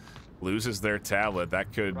actually loses their tablet.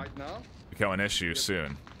 That could become an issue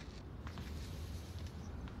soon.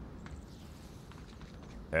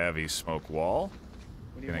 Heavy smoke wall.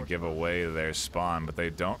 Gonna give away their spawn, but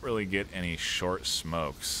they don't really get any short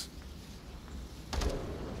smokes.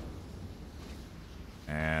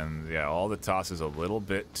 And yeah, all the toss is a little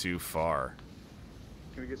bit too far.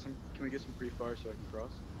 Can we get some pre-fire so I can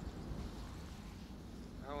cross?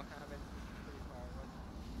 I don't have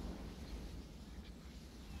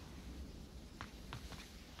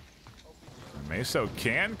it. Meso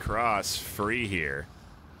can cross free here.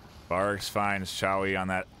 Barks finds Chowie on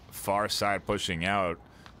that far side pushing out.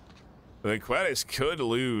 The VAINQUEURS could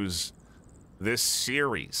lose this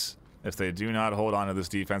series if they do not hold on to this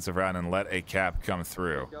defensive round and let a cap come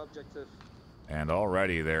through. And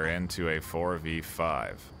already they're into a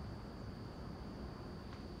 4v5.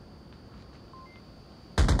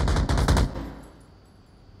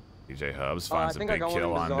 DJ Hubs finds a big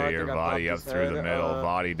kill on Bayer. Vadi up through the middle.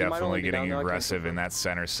 Vadi definitely getting aggressive in that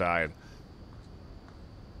center side.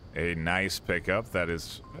 A nice pickup that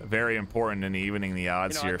is very important in evening the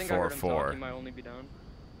odds here 4-4. Might only be down.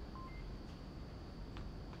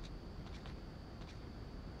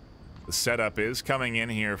 The setup is coming in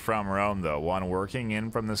here from Rome, though. One working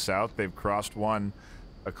in from the south. They've crossed one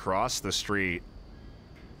across the street.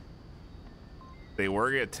 They were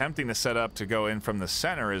attempting to set up to go in from the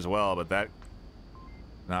center as well, but that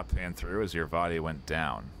not panned through as your body went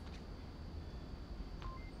down.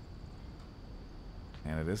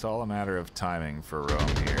 And it is all a matter of timing for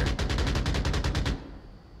Rome here.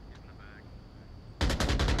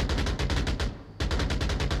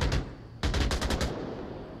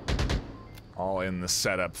 All in the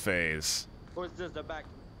setup phase. Where's this, the back?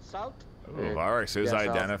 South? Ooh, Varix is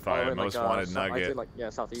identified. South. Most like, wanted nugget. like, yeah,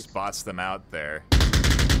 southeast. Spots them out there.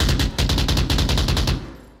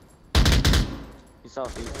 He's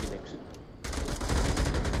southeast, Phoenix.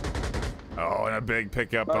 Oh, and a big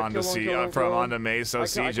pickup onto onto Meso.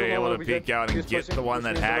 CJ able to peek out and get the one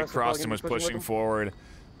that had crossed and was pushing forward.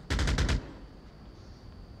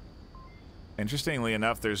 Interestingly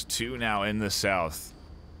enough, there's 2 now in the south.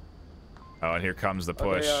 Oh, and here comes the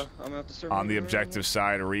push. On the objective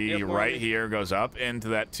side, right here goes up into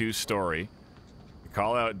that 2-story. The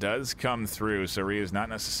call out does come through, so Ree is not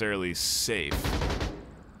necessarily safe.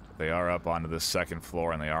 They are up onto the 2nd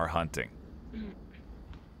floor and they are hunting. He's in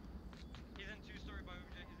 2-story by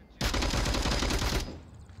OJ. He's in 2.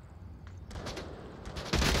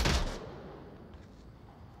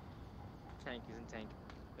 Tank, he's in tank.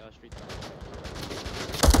 Street.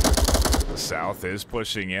 The south is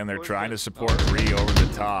pushing in. They're trying to support Ree over the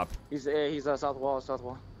top. He's south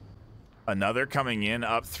wall. Another coming in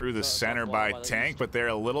up through the center by tank, but they're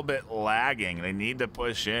a little bit lagging. They need to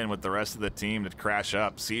push in with the rest of the team to crash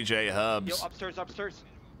up. CJ Hubs. Yo, upstairs.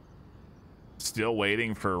 Still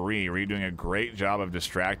waiting for Ree. Ree doing a great job of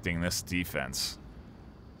distracting this defense.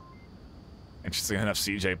 Interesting enough,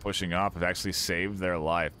 CJ pushing off have actually saved their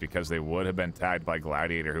life because they would have been tagged by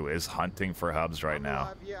Gladiator, who is hunting for Hubs right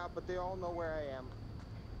now. Yeah, but they all know where I am.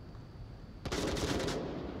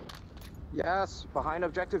 Yes, behind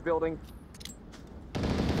objective building.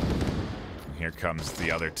 Here comes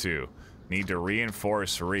the other 2. Need to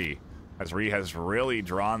reinforce Ree, as Ree has really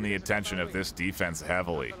drawn the attention of this defense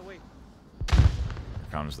heavily. Here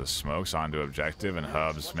comes the smokes onto objective, and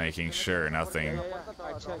Hubs making sure nothing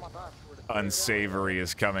Unsavory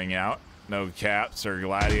is coming out. No caps or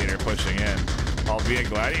Gladiator pushing in. Albeit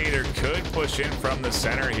Gladiator could push in from the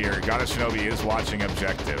center here. God of Shinobi is watching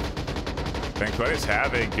objective. VAINQUEURS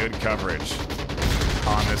have a good coverage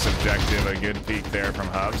on this objective. A good peek there from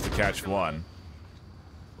Hubs to catch one.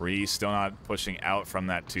 Ree still not pushing out from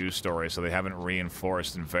that 2-story, so they haven't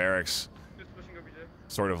reinforced. And Varix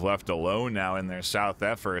sort of left alone now in their south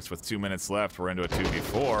efforts with 2 minutes left. We're into a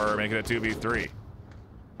 2v4, making it a 2v3.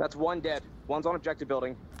 That's one dead. One's on objective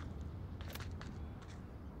building.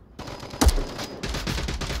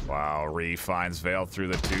 Wow, Ree finds Veil through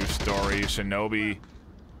the 2-story. Shinobi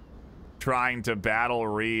trying to battle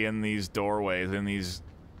Ree in these doorways, in these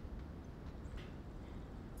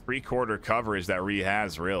 3/4 coverage that Ree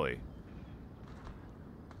has, really.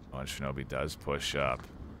 Oh, and Shinobi does push up.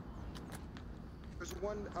 There's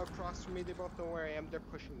one across from me. They both know where I am. They're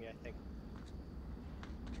pushing me, I think.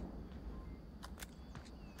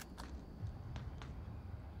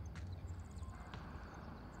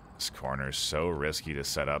 This corner is so risky to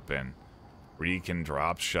set up in. Ree can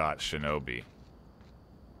drop shot Shinobi.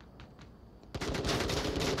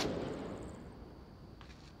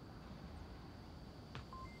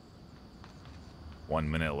 One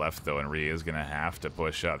minute left though, and Ree is gonna have to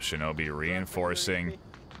push up. Shinobi reinforcing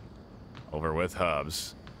over with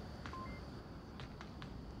Hubs.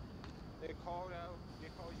 They called out. They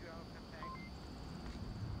called you out, Tank.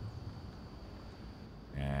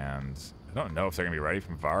 And I don't know if they're gonna be ready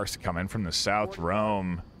from Varx to come in from the south.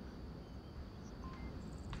 Rome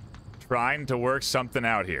trying to work something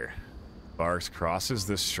out here. Varx crosses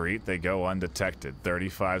the street. They go undetected.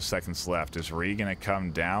 35 seconds left. Is Ree gonna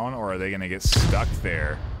come down, or are they gonna get stuck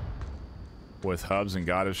there with Hubs and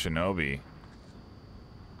God of Shinobi?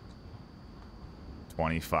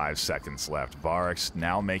 25 seconds left. Varx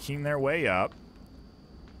now making their way up.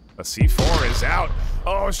 A C4 is out.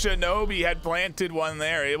 Oh, Shinobi had planted one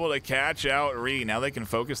there, able to catch out Ree. Now they can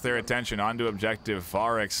focus their attention onto objective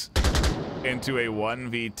Varx into a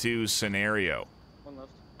 1v2 scenario. One left.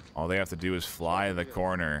 All they have to do is fly the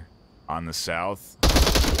corner on the south.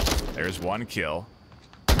 There's one kill.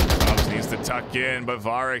 Hubs needs to tuck in, but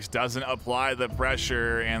Varix doesn't apply the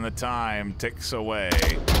pressure, and the time ticks away.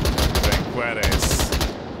 VAINQUEURS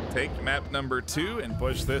take map number 2 and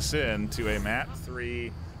push this in to a map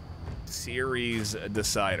 3 series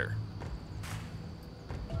decider.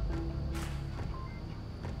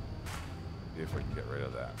 See if we can get rid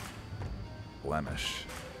of that blemish.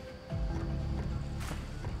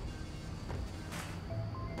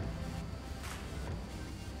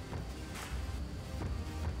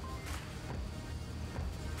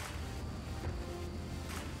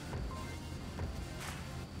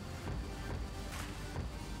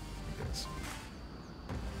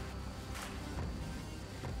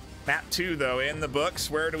 Map 2, though, in the books.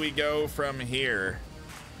 Where do we go from here?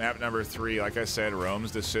 Map number 3, like I said,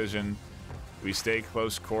 Rome's decision. We stay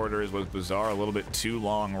close quarters with Bazaar a little bit too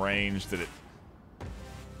long range. Did it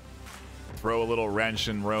throw a little wrench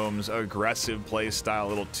in Rome's aggressive play style a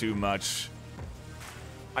little too much?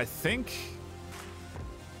 I think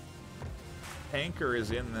Anchor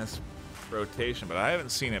is in this rotation, but I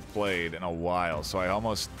haven't seen it played in a while, so I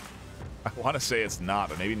want to say it's not,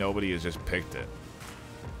 but maybe nobody has just picked it.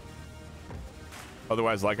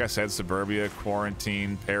 Otherwise, like I said, Suburbia,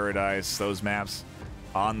 Quarantine, Paradise, those maps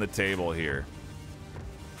on the table here.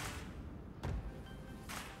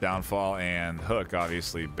 Downfall and Hook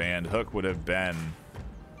obviously banned. Hook would have been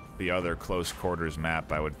the other close quarters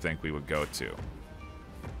map I would think we would go to.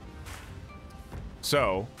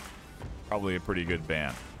 So, probably a pretty good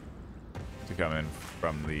ban to come in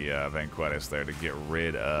from the VAINQUEURS there to get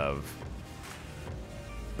rid of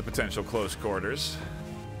the potential close quarters.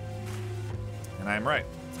 And I'm right.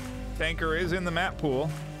 Tanker is in the map pool.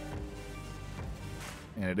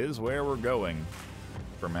 And it is where we're going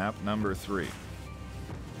for map number 3.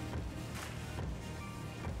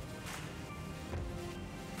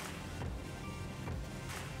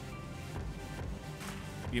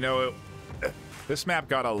 You know, this map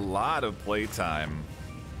got a lot of playtime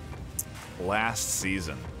last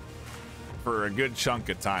season. For a good chunk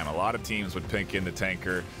of time. A lot of teams would pick into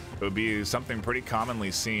Tanker. It would be something pretty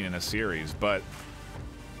commonly seen in a series, but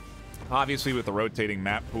obviously with the rotating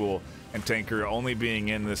map pool and Tanker only being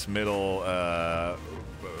in this middle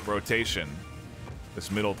rotation,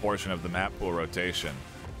 this middle portion of the map pool rotation,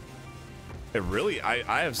 it really,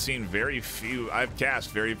 I have seen very few, I've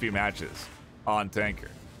cast very few matches on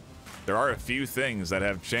Tanker. There are a few things that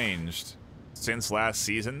have changed since last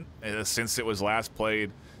season, since it was last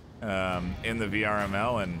played in the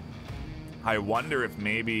VRML, and I wonder if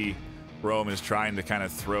maybe Rome is trying to kind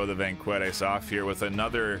of throw the VAINQUEURS off here with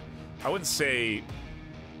another, I wouldn't say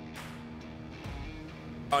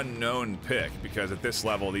unknown pick, because at this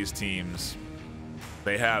level, these teams,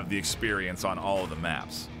 they have the experience on all of the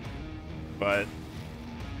maps. But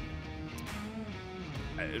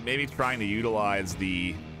maybe trying to utilize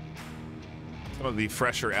some of the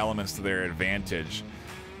fresher elements to their advantage.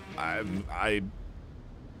 I'm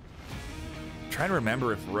trying to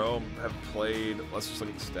remember if Rome have played. Let's just look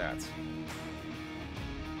at the stats.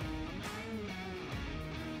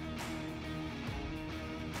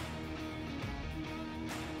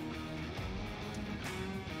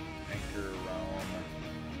 Anchor Rome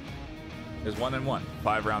is 1-1.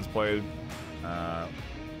 5 rounds played.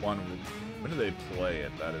 One. When do they play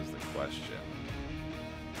it? That is the question.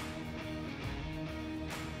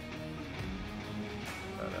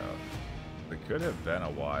 That out. It could have been a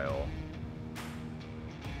while.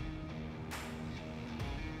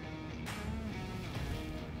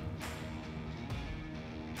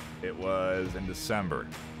 It was in December.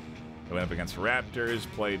 They went up against Raptors,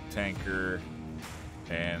 played Tanker,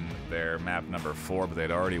 and their map number 4, but they'd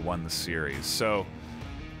already won the series. So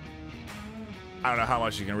I don't know how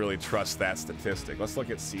much you can really trust that statistic. Let's look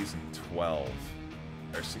at season 12,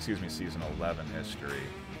 or excuse me, season 11 history.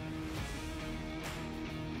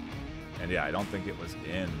 And yeah, I don't think it was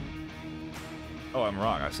in. Oh, I'm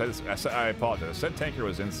wrong. I apologize. I said Tanker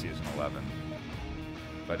was in season 11,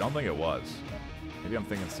 but I don't think it was. Maybe I'm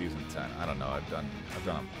thinking season 10. I don't know. I've done.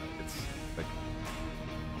 It's like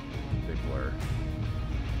big blur.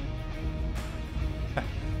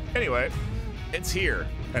 Anyway, it's here.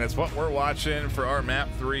 And it's what we're watching for our Map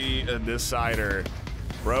 3 decider.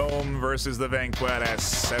 Rome versus the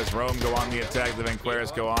VAINQUEURS. As Rome go on the attack, the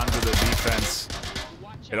VAINQUEURS go on to the defense.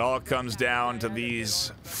 It all comes down to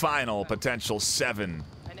these final potential 7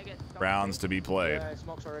 rounds to be played. Yeah,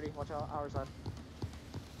 smoke's already. Watch out, our side.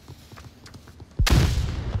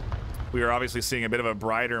 We are obviously seeing a bit of a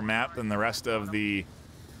brighter map than the rest of the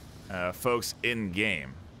folks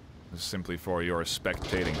in-game. Simply for your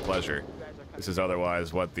spectating pleasure. This is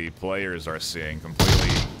otherwise what the players are seeing.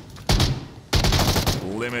 Completely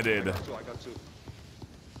limited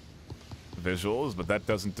visuals, but that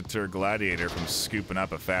doesn't deter Gladiator from scooping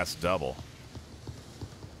up a fast double.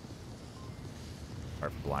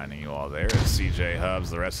 Sorry for blinding you all there. CJ Hubs,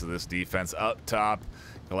 the rest of this defense up top.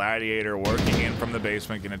 Gladiator working in from the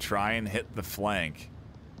basement, gonna try and hit the flank.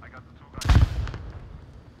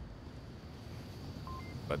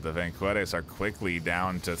 But the VAINQUEURS are quickly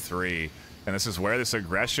down to 3. And this is where this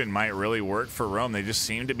aggression might really work for Rome. They just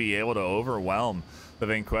seem to be able to overwhelm the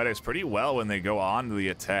VAINQUEURS pretty well when they go on to the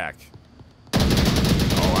attack.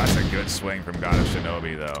 Oh, that's a good swing from God of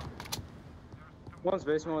Shinobi, though. One's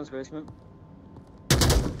basement, one's basement.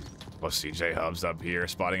 Well, CJ Hubs up here,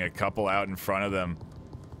 spotting a couple out in front of them.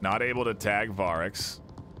 Not able to tag Varix.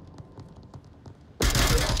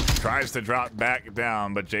 Tries to drop back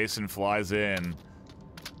down, but Jason flies in.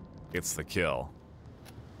 Gets the kill.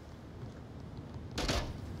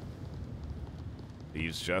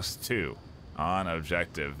 Leaves just 2 on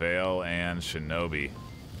objective. Vale and Shinobi.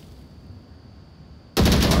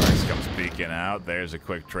 Varix comes peeking out. There's a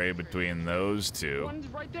quick trade between those 2. One's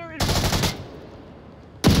right there.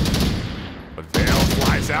 But Vale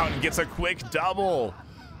flies out and gets a quick double.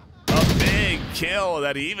 A big kill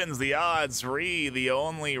that evens the odds. Ree, the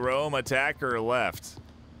only Rome attacker left.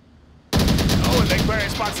 Oh, and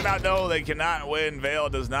VAINQUEURS spots it out. No, they cannot win. Vale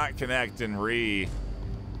does not connect, and Ree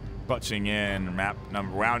clutching in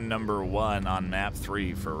round number 1 on map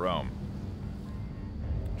 3 for Rome.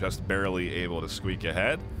 Just barely able to squeak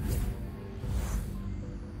ahead.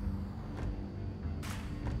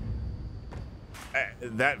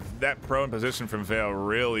 That prone position from Vale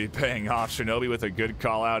really paying off. Shinobi with a good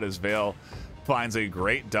call out as Vale finds a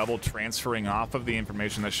great double, transferring off of the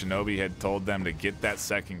information that Shinobi had told them to get that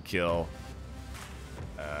second kill.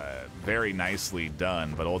 Very nicely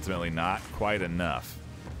done, but ultimately not quite enough,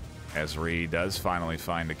 as Ree does finally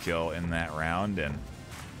find a kill in that round, and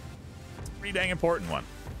pretty dang important one.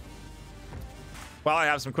 While I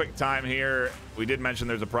have some quick time here, we did mention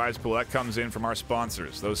there's a prize pool that comes in from our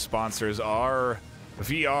sponsors. Those sponsors are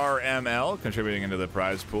VRML, contributing into the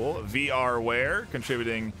prize pool, VRware,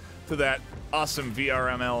 contributing to that awesome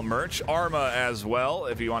VRML merch, Arma as well,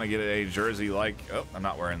 if you want to get a jersey like, oh, I'm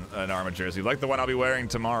not wearing an Arma jersey, like the one I'll be wearing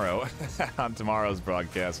tomorrow on tomorrow's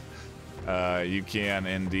broadcast. You can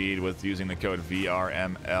indeed with using the code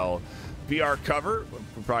VRML. VR cover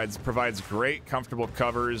provides great, comfortable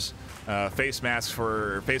covers, face masks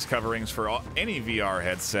for face coverings for any VR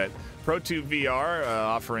headset Pro 2 VR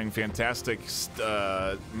offering fantastic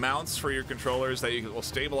mounts for your controllers that will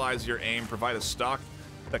stabilize your aim, provide a stock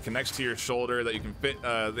that connects to your shoulder that you can fit.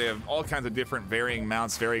 They have all kinds of different varying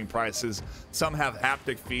mounts, varying prices. Some have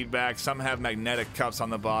haptic feedback, some have magnetic cups on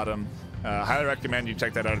the bottom. Highly recommend you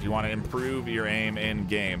check that out if you want to improve your aim in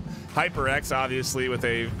game. HyperX, obviously, with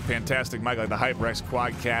a fantastic mic like the HyperX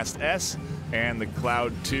Quadcast S and the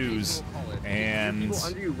Cloud 2s and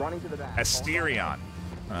Asterion.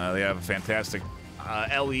 They have a fantastic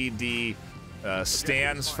LED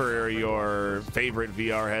stands for your favorite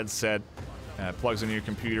VR headset. Plugs into your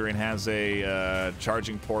computer and has a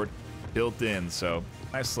charging port built in. So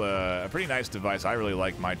nice, a pretty nice device. I really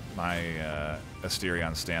like my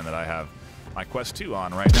Asterion stand that I have my Quest 2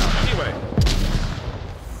 on right now. Anyway,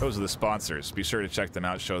 those are the sponsors. Be sure to check them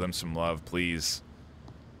out. Show them some love, please.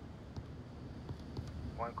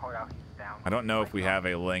 I don't know if we have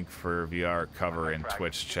a link for VR cover in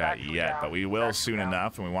Twitch chat yet, but we will soon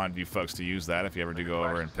enough, and we wanted you folks to use that if you ever do go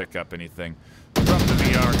over and pick up anything from the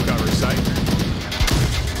VR cover site.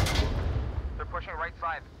 They're pushing right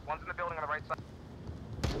side. One's in the building on the right side.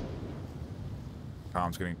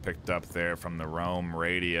 Comms getting picked up there from the Rome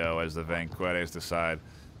radio as the VAINQUEURS decide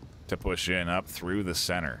to push in up through the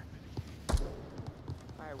center.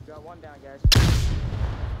 Alright, we got one down, guys.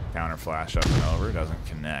 Counter flash up and over, doesn't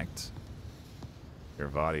connect. Your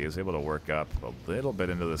body is able to work up a little bit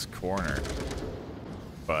into this corner,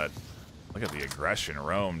 but look at the aggression.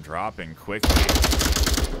 Rome dropping quickly.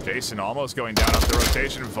 Jason almost going down off the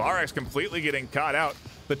rotation. Varex completely getting caught out.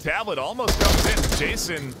 The tablet almost comes in.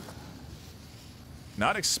 Jason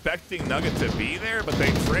not expecting Nugget to be there, but they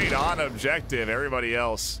trade on objective. Everybody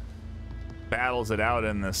else battles it out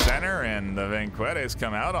in the center, and the VAINQUEURS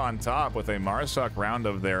come out on top with a Marsoc round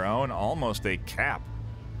of their own, almost a cap,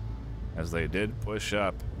 as they did push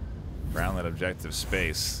up around that objective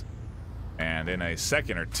space. And in a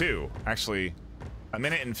second or two, actually a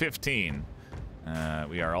minute and 15,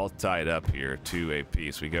 we are all tied up here to a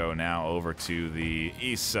piece. We go now over to the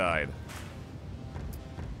east side.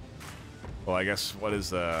 Well, I guess what is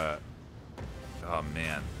the? Oh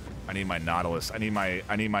man, I need my Nautilus. I need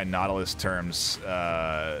my Nautilus terms.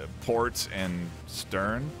 Port and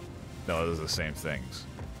stern. No, those are the same things.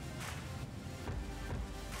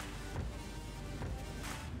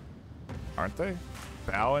 Aren't they?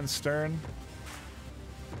 Bow and stern.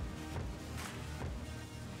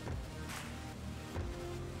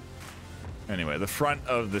 Anyway, the front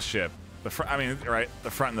of the ship. The front. I mean, right. The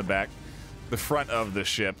front and the back. The front of the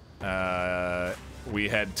ship. We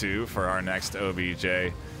head to for our next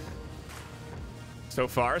OBJ. So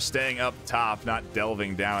far, staying up top, not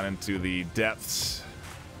delving down into the depths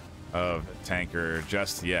of tanker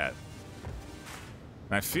just yet.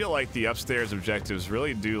 And I feel like the upstairs objectives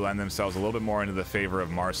really do lend themselves a little bit more into the favor of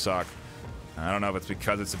Marsoc. I don't know if it's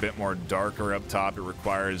because it's a bit more darker up top. It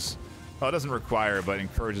requires, well, it doesn't require, but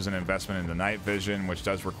encourages an investment into night vision, which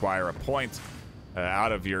does require a point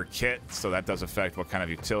out of your kit, so that does affect what kind of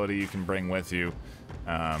utility you can bring with you.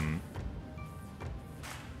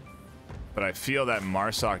 But I feel that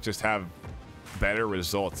Marsoc just have better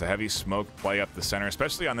results. The heavy smoke play up the center,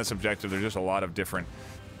 especially on this objective. There's just a lot of different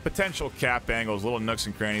potential cap angles, little nooks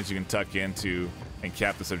and crannies you can tuck into and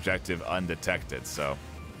cap this objective undetected. So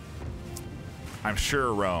I'm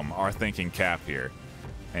sure Rome are thinking cap here,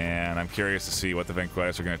 and I'm curious to see what the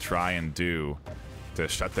VAINQUEURS are going to try and do to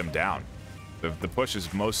shut them down. The push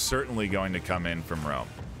is most certainly going to come in from Rome.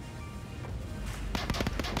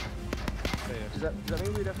 Does that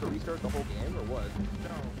mean we'd have to restart the whole game, or what?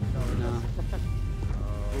 No.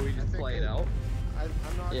 Will we just play it out?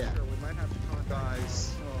 I'm not Yeah. sure. We might have to contact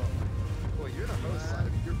Guys. Boy, you're the host.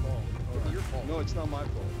 It's your fault. It'll be your fault. No, it's not my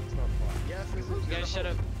fault. It's not mine. Yes, this is Guys, shut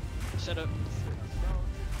up. Shut up.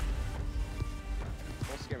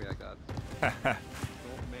 Don't scare me like that.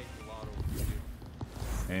 Don't make a lot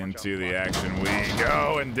of Into the action we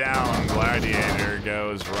go, and down Gladiator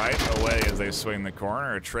goes right away as they swing the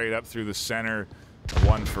corner. A trade up through the center,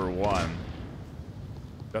 1 for 1.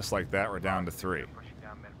 Just like that, we're down to 3.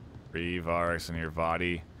 Ree, Varex, and your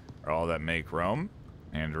body are all that make Rome,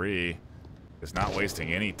 and Ree is not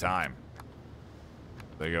wasting any time.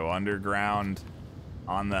 They go underground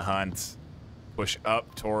on the hunt, push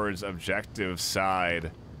up towards objective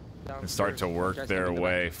side, and start to work their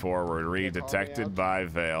way forward. Ree detected by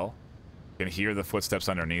Veil. Can hear the footsteps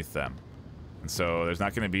underneath them. And so there's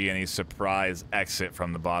not going to be any surprise exit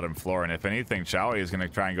from the bottom floor. And if anything, Chowie is going to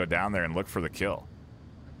try and go down there and look for the kill.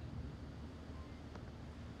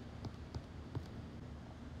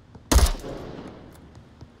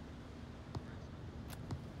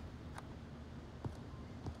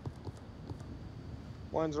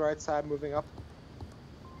 One's right side moving up.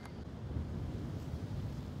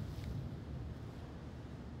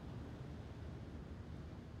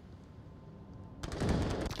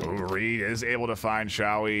 Reed is able to find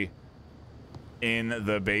Showy in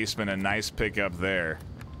the basement. A nice pickup there.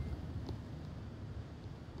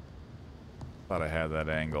 Thought I had that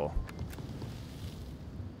angle.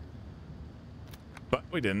 But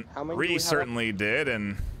we didn't. Reed certainly did,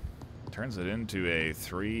 and turns it into a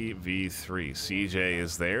 3v3. CJ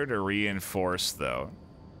is there to reinforce, though.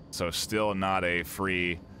 So still not a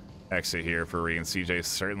free exit here for Reed, and CJ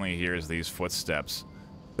certainly hears these footsteps.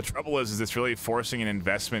 The trouble is it's really forcing an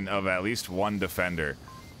investment of at least one defender,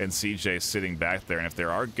 and CJ sitting back there. And if there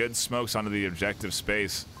are good smokes onto the objective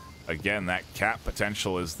space, again, that cap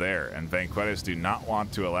potential is there, and VAINQUEURS do not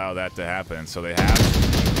want to allow that to happen. And so they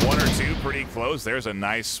have one or two pretty close. There's a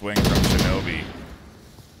nice swing from Shinobi.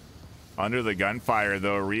 Under the gunfire,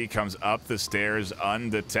 though, Ree comes up the stairs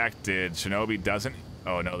undetected. Shinobi doesn't...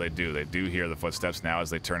 Oh, no, they do. They do hear the footsteps now as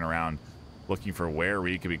they turn around, looking for where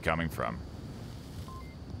Ree could be coming from.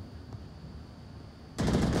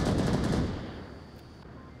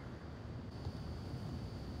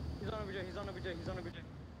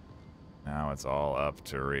 Now it's all up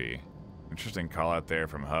to Ree. Interesting call out there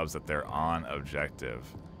from Hubs that they're on objective.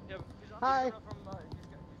 Hi.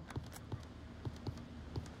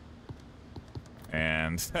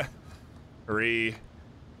 And Ree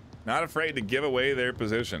not afraid to give away their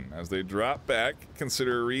position as they drop back,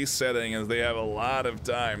 consider resetting as they have a lot of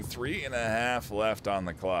time. 3.5 left on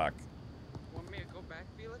the clock. Want me to go back,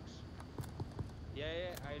 Felix? Yeah,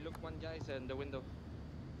 I look one guy's in the window.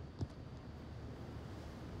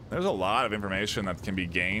 There's a lot of information that can be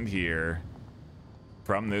gained here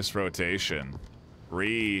from this rotation.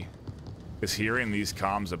 Ree is hearing these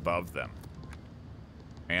comms above them.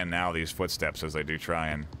 And now these footsteps as they do try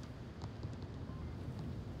and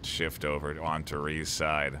shift over onto Ree's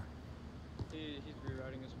side. He's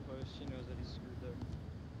rerouting his push. He knows that he's screwed there.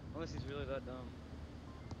 Unless he's really that dumb.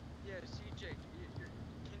 Yeah, CJ,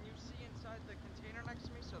 can you see inside the container next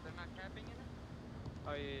to me so they're not capping in it?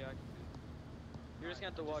 Oh, yeah, I can do it. You're just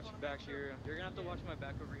gonna have to watch back here. You're gonna have to watch my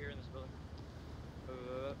back over here in this building.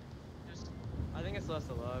 I think it's less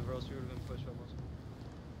alive, or else we would have been pushed almost.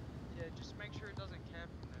 Yeah, just make sure it doesn't cap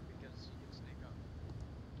from there because he can sneak up.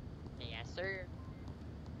 Yes, sir.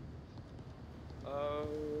 Oh,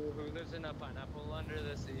 who lives in a pineapple under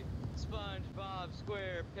the sea? SpongeBob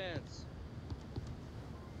SquarePants.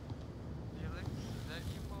 Felix, is that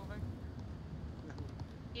you moving?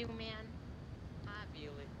 You, man. Hi,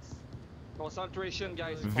 Felix. Concentration,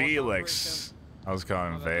 guys. Felix. I was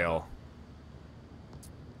calling him Vale.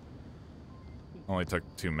 Only took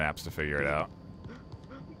 2 maps to figure it out.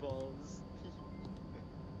 Balls.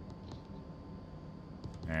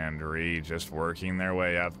 And Ree just working their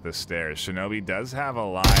way up the stairs. Shinobi does have a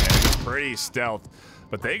line, and it's pretty stealth,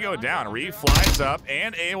 but they go down. Ree flies up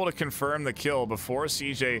and able to confirm the kill before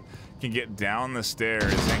CJ can get down the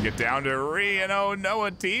stairs and get down to Ree, and oh no,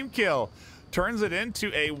 a team kill. Turns it into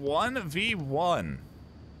a 1v1.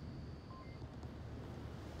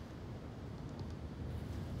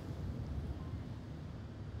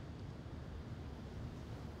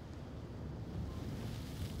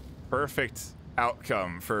 Perfect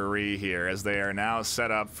outcome for Ree here as they are now set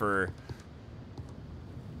up for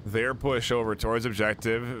their push over towards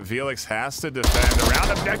objective. Felix has to defend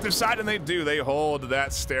around objective side, and they do. They hold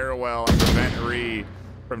that stairwell and prevent Ree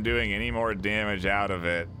from doing any more damage out of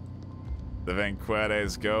it. The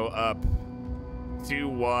VAINQUEURS go up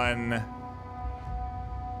 2-1.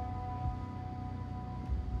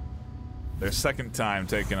 Their second time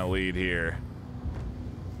taking a lead here.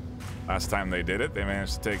 Last time they did it, they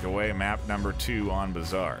managed to take away map number 2 on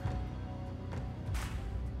Bazaar.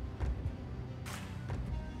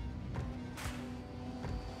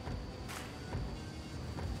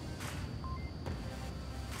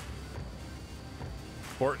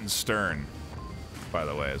 Fort and Stern, by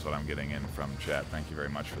the way, is what I'm getting in from chat. Thank you very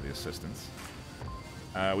much for the assistance.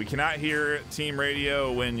 We cannot hear team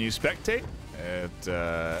radio when you spectate.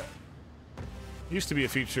 It used to be a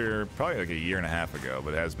feature probably like a 1.5 years ago,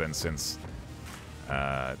 but it has been since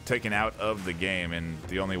taken out of the game, and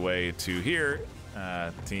the only way to hear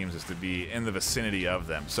teams is to be in the vicinity of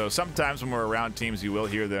them. So sometimes when we're around teams, you will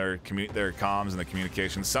hear their comms and the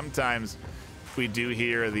communication. Sometimes we do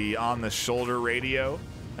hear the on-the-shoulder radio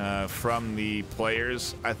from the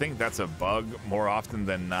players. I think that's a bug more often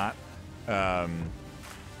than not. But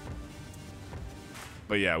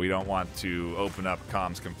yeah, we don't want to open up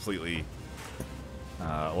comms completely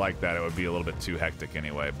like that. It would be a little bit too hectic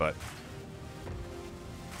anyway, but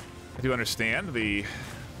I do understand the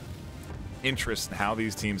interest in how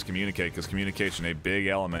these teams communicate, because communication a big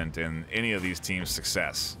element in any of these teams'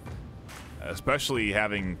 success. Especially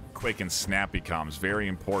having quick and snappy comms, very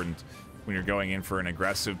important when you're going in for an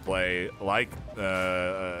aggressive play like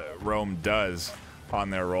Rome does on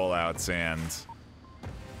their rollouts. And,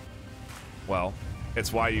 well,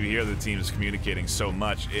 it's why you hear the teams communicating so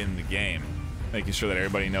much in the game, making sure that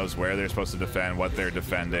everybody knows where they're supposed to defend, what they're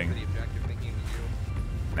defending.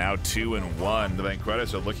 Now 2-1. The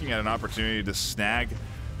VAINQUEURS are looking at an opportunity to snag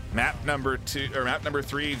map number 2 or map number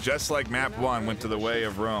 3, just like map 1 went to the way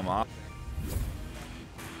of Rome.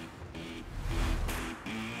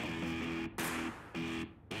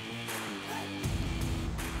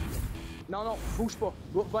 Non, bouge pas.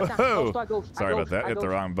 Va-t'en. Oh, À gauche. sorry about that. Hit the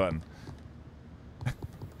wrong button.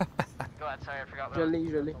 Go ahead, sorry, I forgot. Je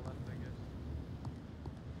l'ai.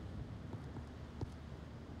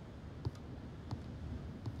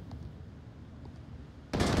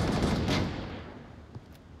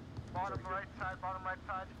 Bottom right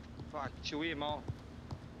side. Fuck, Chewie est mort.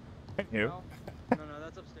 Thank you. No,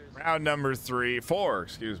 that's upstairs. Round number 4,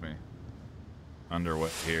 excuse me. Underway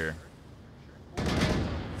here.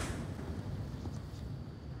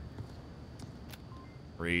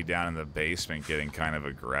 Free down in the basement getting kind of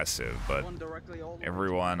aggressive, but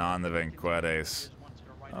everyone on the VAINQUEURS.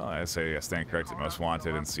 Oh, I say I stand corrected. Most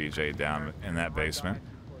wanted and CJ down in that basement.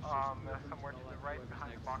 Somewhere to the right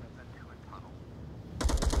behind the box and tunnel.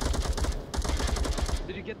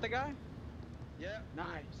 Did you get the guy? Yeah. Nice.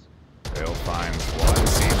 Bill finds one.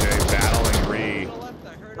 CJ battling Ree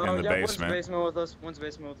in the basement. One's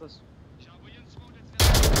basement with us.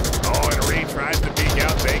 Oh, and Ree tries to peek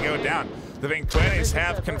out. They go down. The VAINQUEURS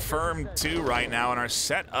have confirmed 2 right now and are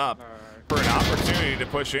set up for an opportunity to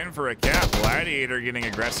push in for a cap. Gladiator getting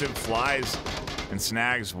aggressive, flies and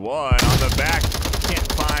snags 1 on the back.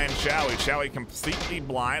 Can't find Chowie. Chowie completely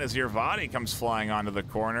blind as Yervati comes flying onto the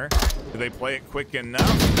corner. Do they play it quick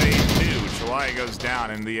enough? They do. Chowie goes down,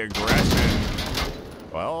 and the aggression,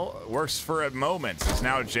 well, works for a moment. As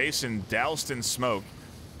now Jason, doused in smoke,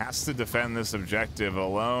 has to defend this objective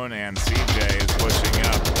alone, and CJ is pushing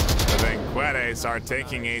up. The VAINQUEURS are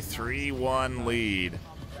taking a 3-1 lead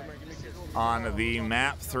on the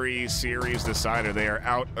map 3 series decider. They are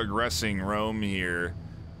out aggressing Rome here,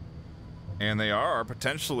 and they are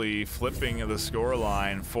potentially flipping the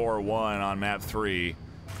scoreline 4-1 on map 3.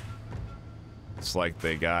 It's like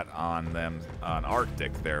they got on them on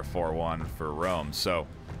Arctic there, 4-1 for Rome. So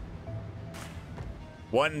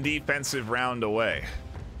 1 defensive round away.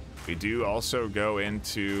 We do also go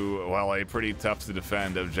into, well, a pretty tough to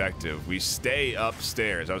defend objective. We stay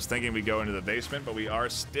upstairs. I was thinking we go into the basement, but we are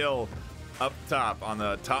still up top on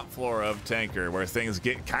the top floor of Tanker, where things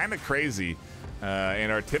get kind of crazy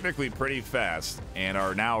and are typically pretty fast, and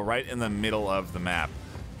are now right in the middle of the map.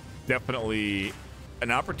 Definitely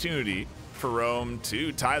an opportunity for Rome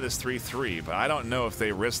to tie this 3-3, but I don't know if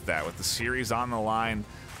they risk that with the series on the line.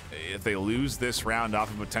 If they lose this round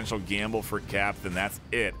off a potential gamble for cap, then that's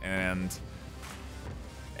it. And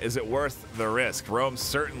is it worth the risk? Rome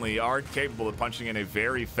certainly are capable of punching in a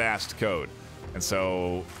very fast code. And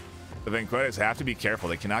so the VAINQUEURS have to be careful.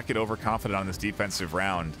 They cannot get overconfident on this defensive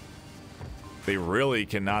round. They really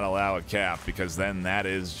cannot allow a cap, because then that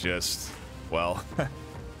is just, well,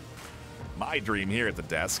 my dream here at the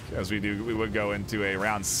desk, as we would go into a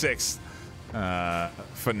round 6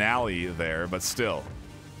 finale there, but still.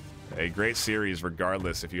 A great series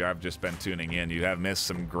regardless. If you have just been tuning in, you have missed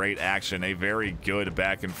some great action, a very good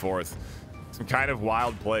back and forth. Some kind of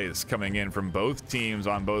wild plays coming in from both teams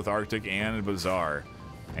on both Arctic and Bazaar.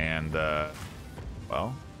 And,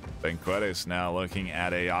 well, VAINQUEURS now looking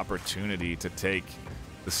at a opportunity to take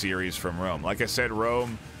the series from Rome. Like I said,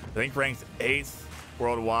 Rome, I think ranked 8th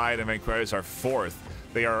worldwide, and VAINQUEURS are 4th.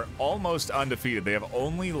 They are almost undefeated. They have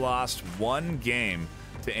only lost 1 game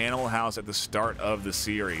to Animal House at the start of the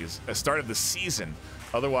series, start of the season.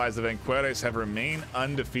 Otherwise, the VAINQUEURS have remained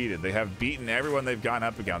undefeated. They have beaten everyone they've gone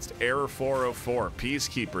up against. Error 404,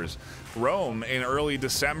 Peacekeepers, Rome in early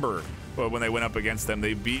December. But when they went up against them,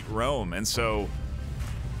 they beat Rome. And so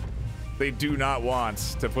they do not want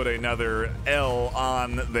to put another L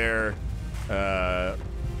on their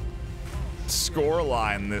score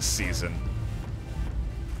line this season.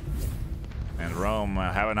 And Rome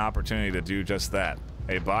have an opportunity to do just that.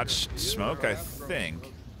 A botched smoke, I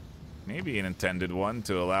think. Maybe an intended one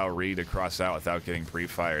to allow Ree to cross out without getting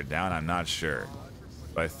pre-fired down. I'm not sure.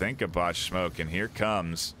 But I think a botched smoke, and here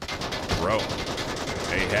comes Rome.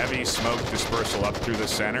 A heavy smoke dispersal up through the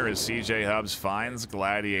center as CJ Hubs finds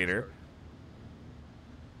Gladiator.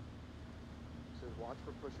 Says watch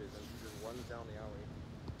for pushes and he just runs down the alley.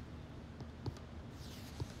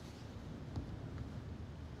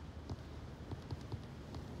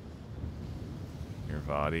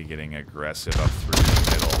 Irvadi getting aggressive up through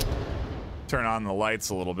the middle. Turn on the lights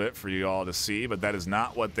a little bit for you all to see, but that is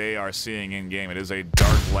not what they are seeing in game. It is a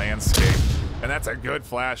dark landscape, and that's a good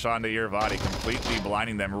flash onto Irvadi, completely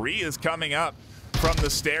blinding them. Ree is coming up from the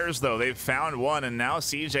stairs, though. They've found one, and now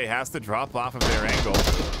CJ has to drop off of their angle.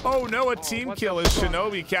 Oh no, a team kill as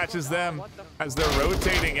Shinobi catches them as they're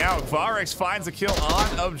rotating out. Varix finds a kill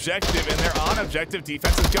on objective, and their on objective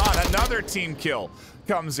defense is gone. Another team kill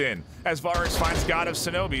comes in as Varix finds God of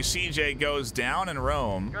Shinobi. CJ goes down, and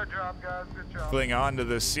Rome Good job, guys. Good job. fling on to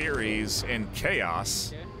the series in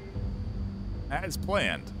chaos as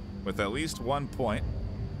planned, with at least 1 point.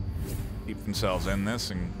 Keep themselves in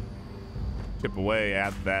this and chip away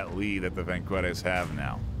at that lead that the VAINQUEURS have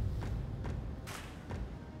now.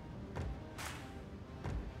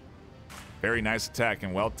 Very nice attack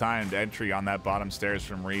and well-timed entry on that bottom stairs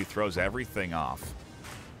from Ree. Throws everything off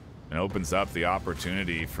and opens up the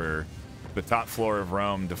opportunity for the top floor of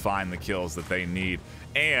Rome to find the kills that they need,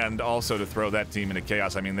 and also to throw that team into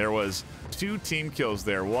chaos. I mean, there was 2 team kills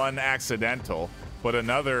there, one accidental, but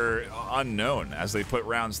another unknown, as they put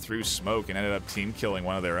rounds through smoke and ended up team killing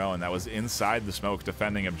one of their own that was inside the smoke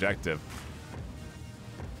defending objective.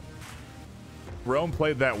 Rome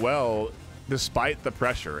played that well despite the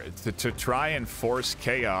pressure. To try and force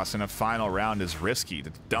chaos in a final round is risky.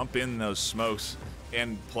 To dump in those smokes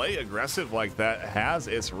and play aggressive like that has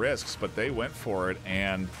its risks, but they went for it,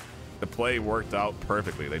 and the play worked out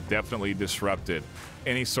perfectly. They definitely disrupted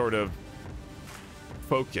any sort of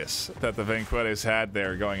focus that the VAINQUEURS had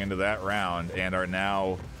there going into that round, and are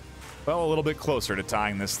now, well, a little bit closer to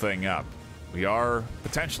tying this thing up. We are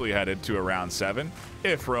potentially headed to a round 7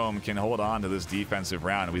 if Rome can hold on to this defensive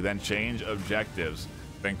round. We then change objectives.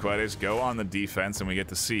 VAINQUEURS go on the defense, and we get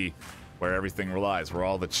to see where everything relies, where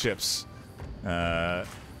all the chips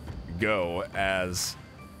go, as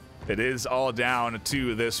it is all down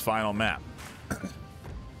to this final map.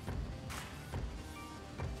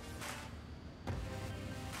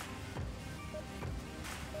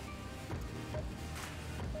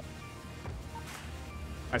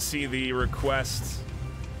 I see the request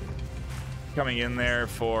coming in there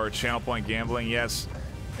for channel point gambling. Yes,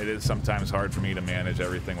 it is sometimes hard for me to manage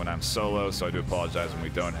everything when I'm solo, so I do apologize when we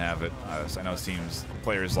don't have it. I know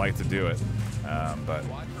players like to do it, but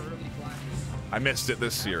I missed it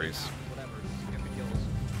this series.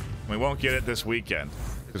 We won't get it this weekend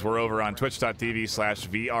because we're over on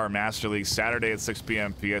twitch.tv/VRMasterLeague, Saturday at 6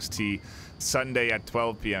 p.m. PST, Sunday at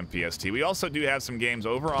 12 p.m. PST. We also do have some games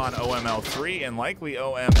over on OML 3 and likely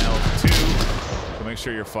OML 2, so make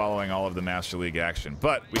sure you're following all of the Master League action.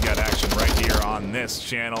 But we got action right here on this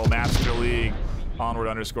channel, Master League,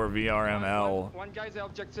 Onward_VRML. One guy's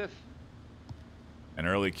objective. An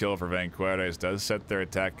early kill for VAINQUEURS does set their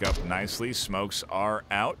attack up nicely. Smokes are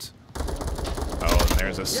out. Oh, and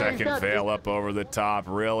there's a second veil up over the top,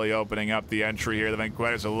 really opening up the entry here. The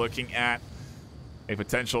VAINQUEURS are looking at a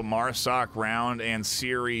potential Marsoc round and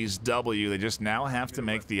Series W. They just now have to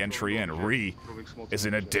make the entry in. Ree is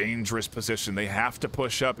in a dangerous position. They have to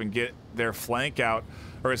push up and get their flank out,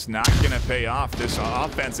 or it's not going to pay off. This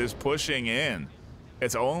offense is pushing in.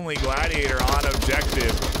 It's only Gladiator on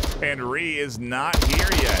objective, and Ree is not here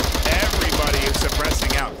yet. Everybody is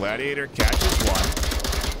suppressing out. Gladiator catches one.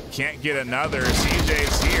 Can't get another.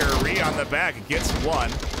 CJ's here. Ree on the back gets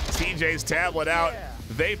one. CJ's tablet out.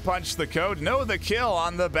 They punch the code. No, the kill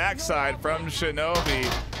on the backside from Shinobi.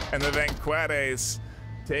 And the VAINQUEURS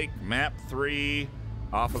take map 3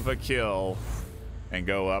 off of a kill and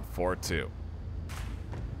go up 4-2.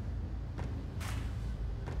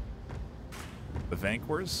 The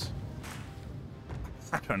VAINQUEURS?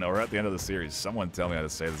 I don't know. We're at the end of the series. Someone tell me how to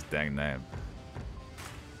say this dang name.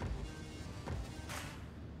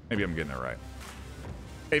 Maybe I'm getting it right.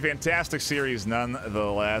 A fantastic series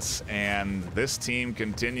nonetheless, and this team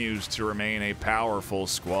continues to remain a powerful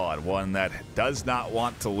squad, one that does not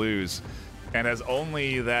want to lose and has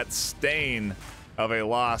only that stain of a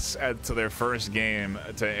loss to their first game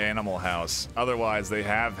to Animal House. Otherwise, they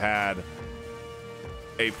have had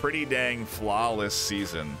a pretty dang flawless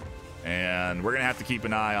season, and we're going to have to keep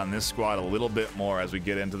an eye on this squad a little bit more as we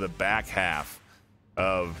get into the back half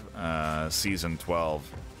of Season 12.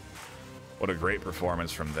 What a great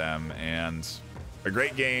performance from them, and a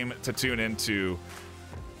great game to tune into.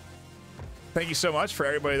 Thank you so much for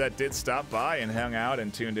everybody that did stop by and hung out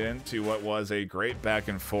and tuned in to what was a great back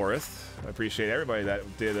and forth. I appreciate everybody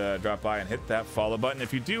that did drop by and hit that follow button.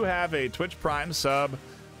 If you do have a Twitch Prime sub,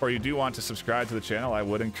 or you do want to subscribe to the channel, I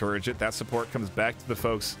would encourage it. That support comes back to the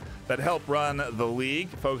folks that help run the league,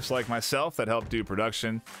 folks like myself that help do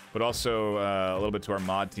production, but also a little bit to our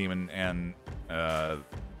mod team and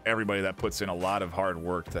everybody that puts in a lot of hard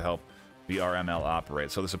work to help VRML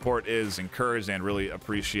operate. So the support is encouraged and really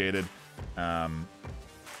appreciated.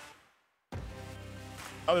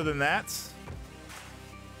 Other than that,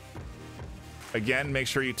 again, make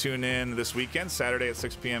sure you tune in this weekend, Saturday at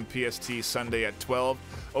 6 p.m. PST, Sunday at 12,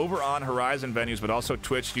 over on Horizon venues, but also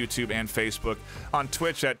Twitch, YouTube, and Facebook. On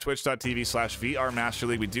Twitch at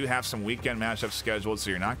twitch.tv/VRMasterLeague. We do have some weekend matchups scheduled,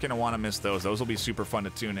 so you're not going to want to miss those. Those will be super fun to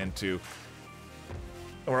tune into.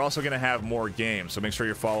 And we're also going to have more games, so make sure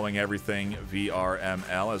you're following everything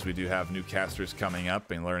VRML, as we do have new casters coming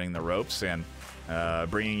up and learning the ropes and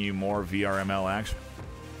bringing you more VRML action.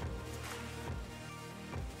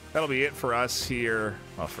 That'll be it for us here.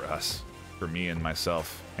 Well, for us. For me and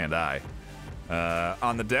myself and I.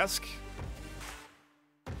 On the desk.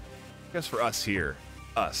 I guess for us here.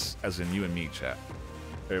 Us, as in you and me, chat.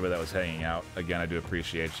 Everybody that was hanging out. Again, I do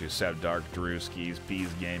appreciate you. Seb Dark, Drewskis, Bees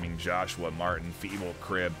Gaming, Joshua Martin, Feeble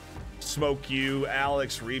Crib, Smoke You,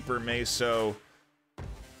 Alex, Reaper, Meso,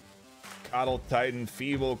 Coddle Titan,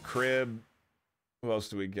 Feeble Crib. Who else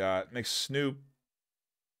do we got? McSnoop.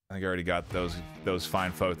 I think I already got those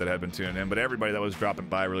fine folk that had been tuning in, but everybody that was dropping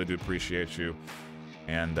by, really do appreciate you,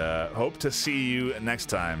 and hope to see you next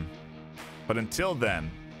time. But until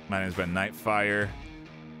then, my name's been NightFiree.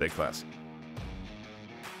 Stay classy.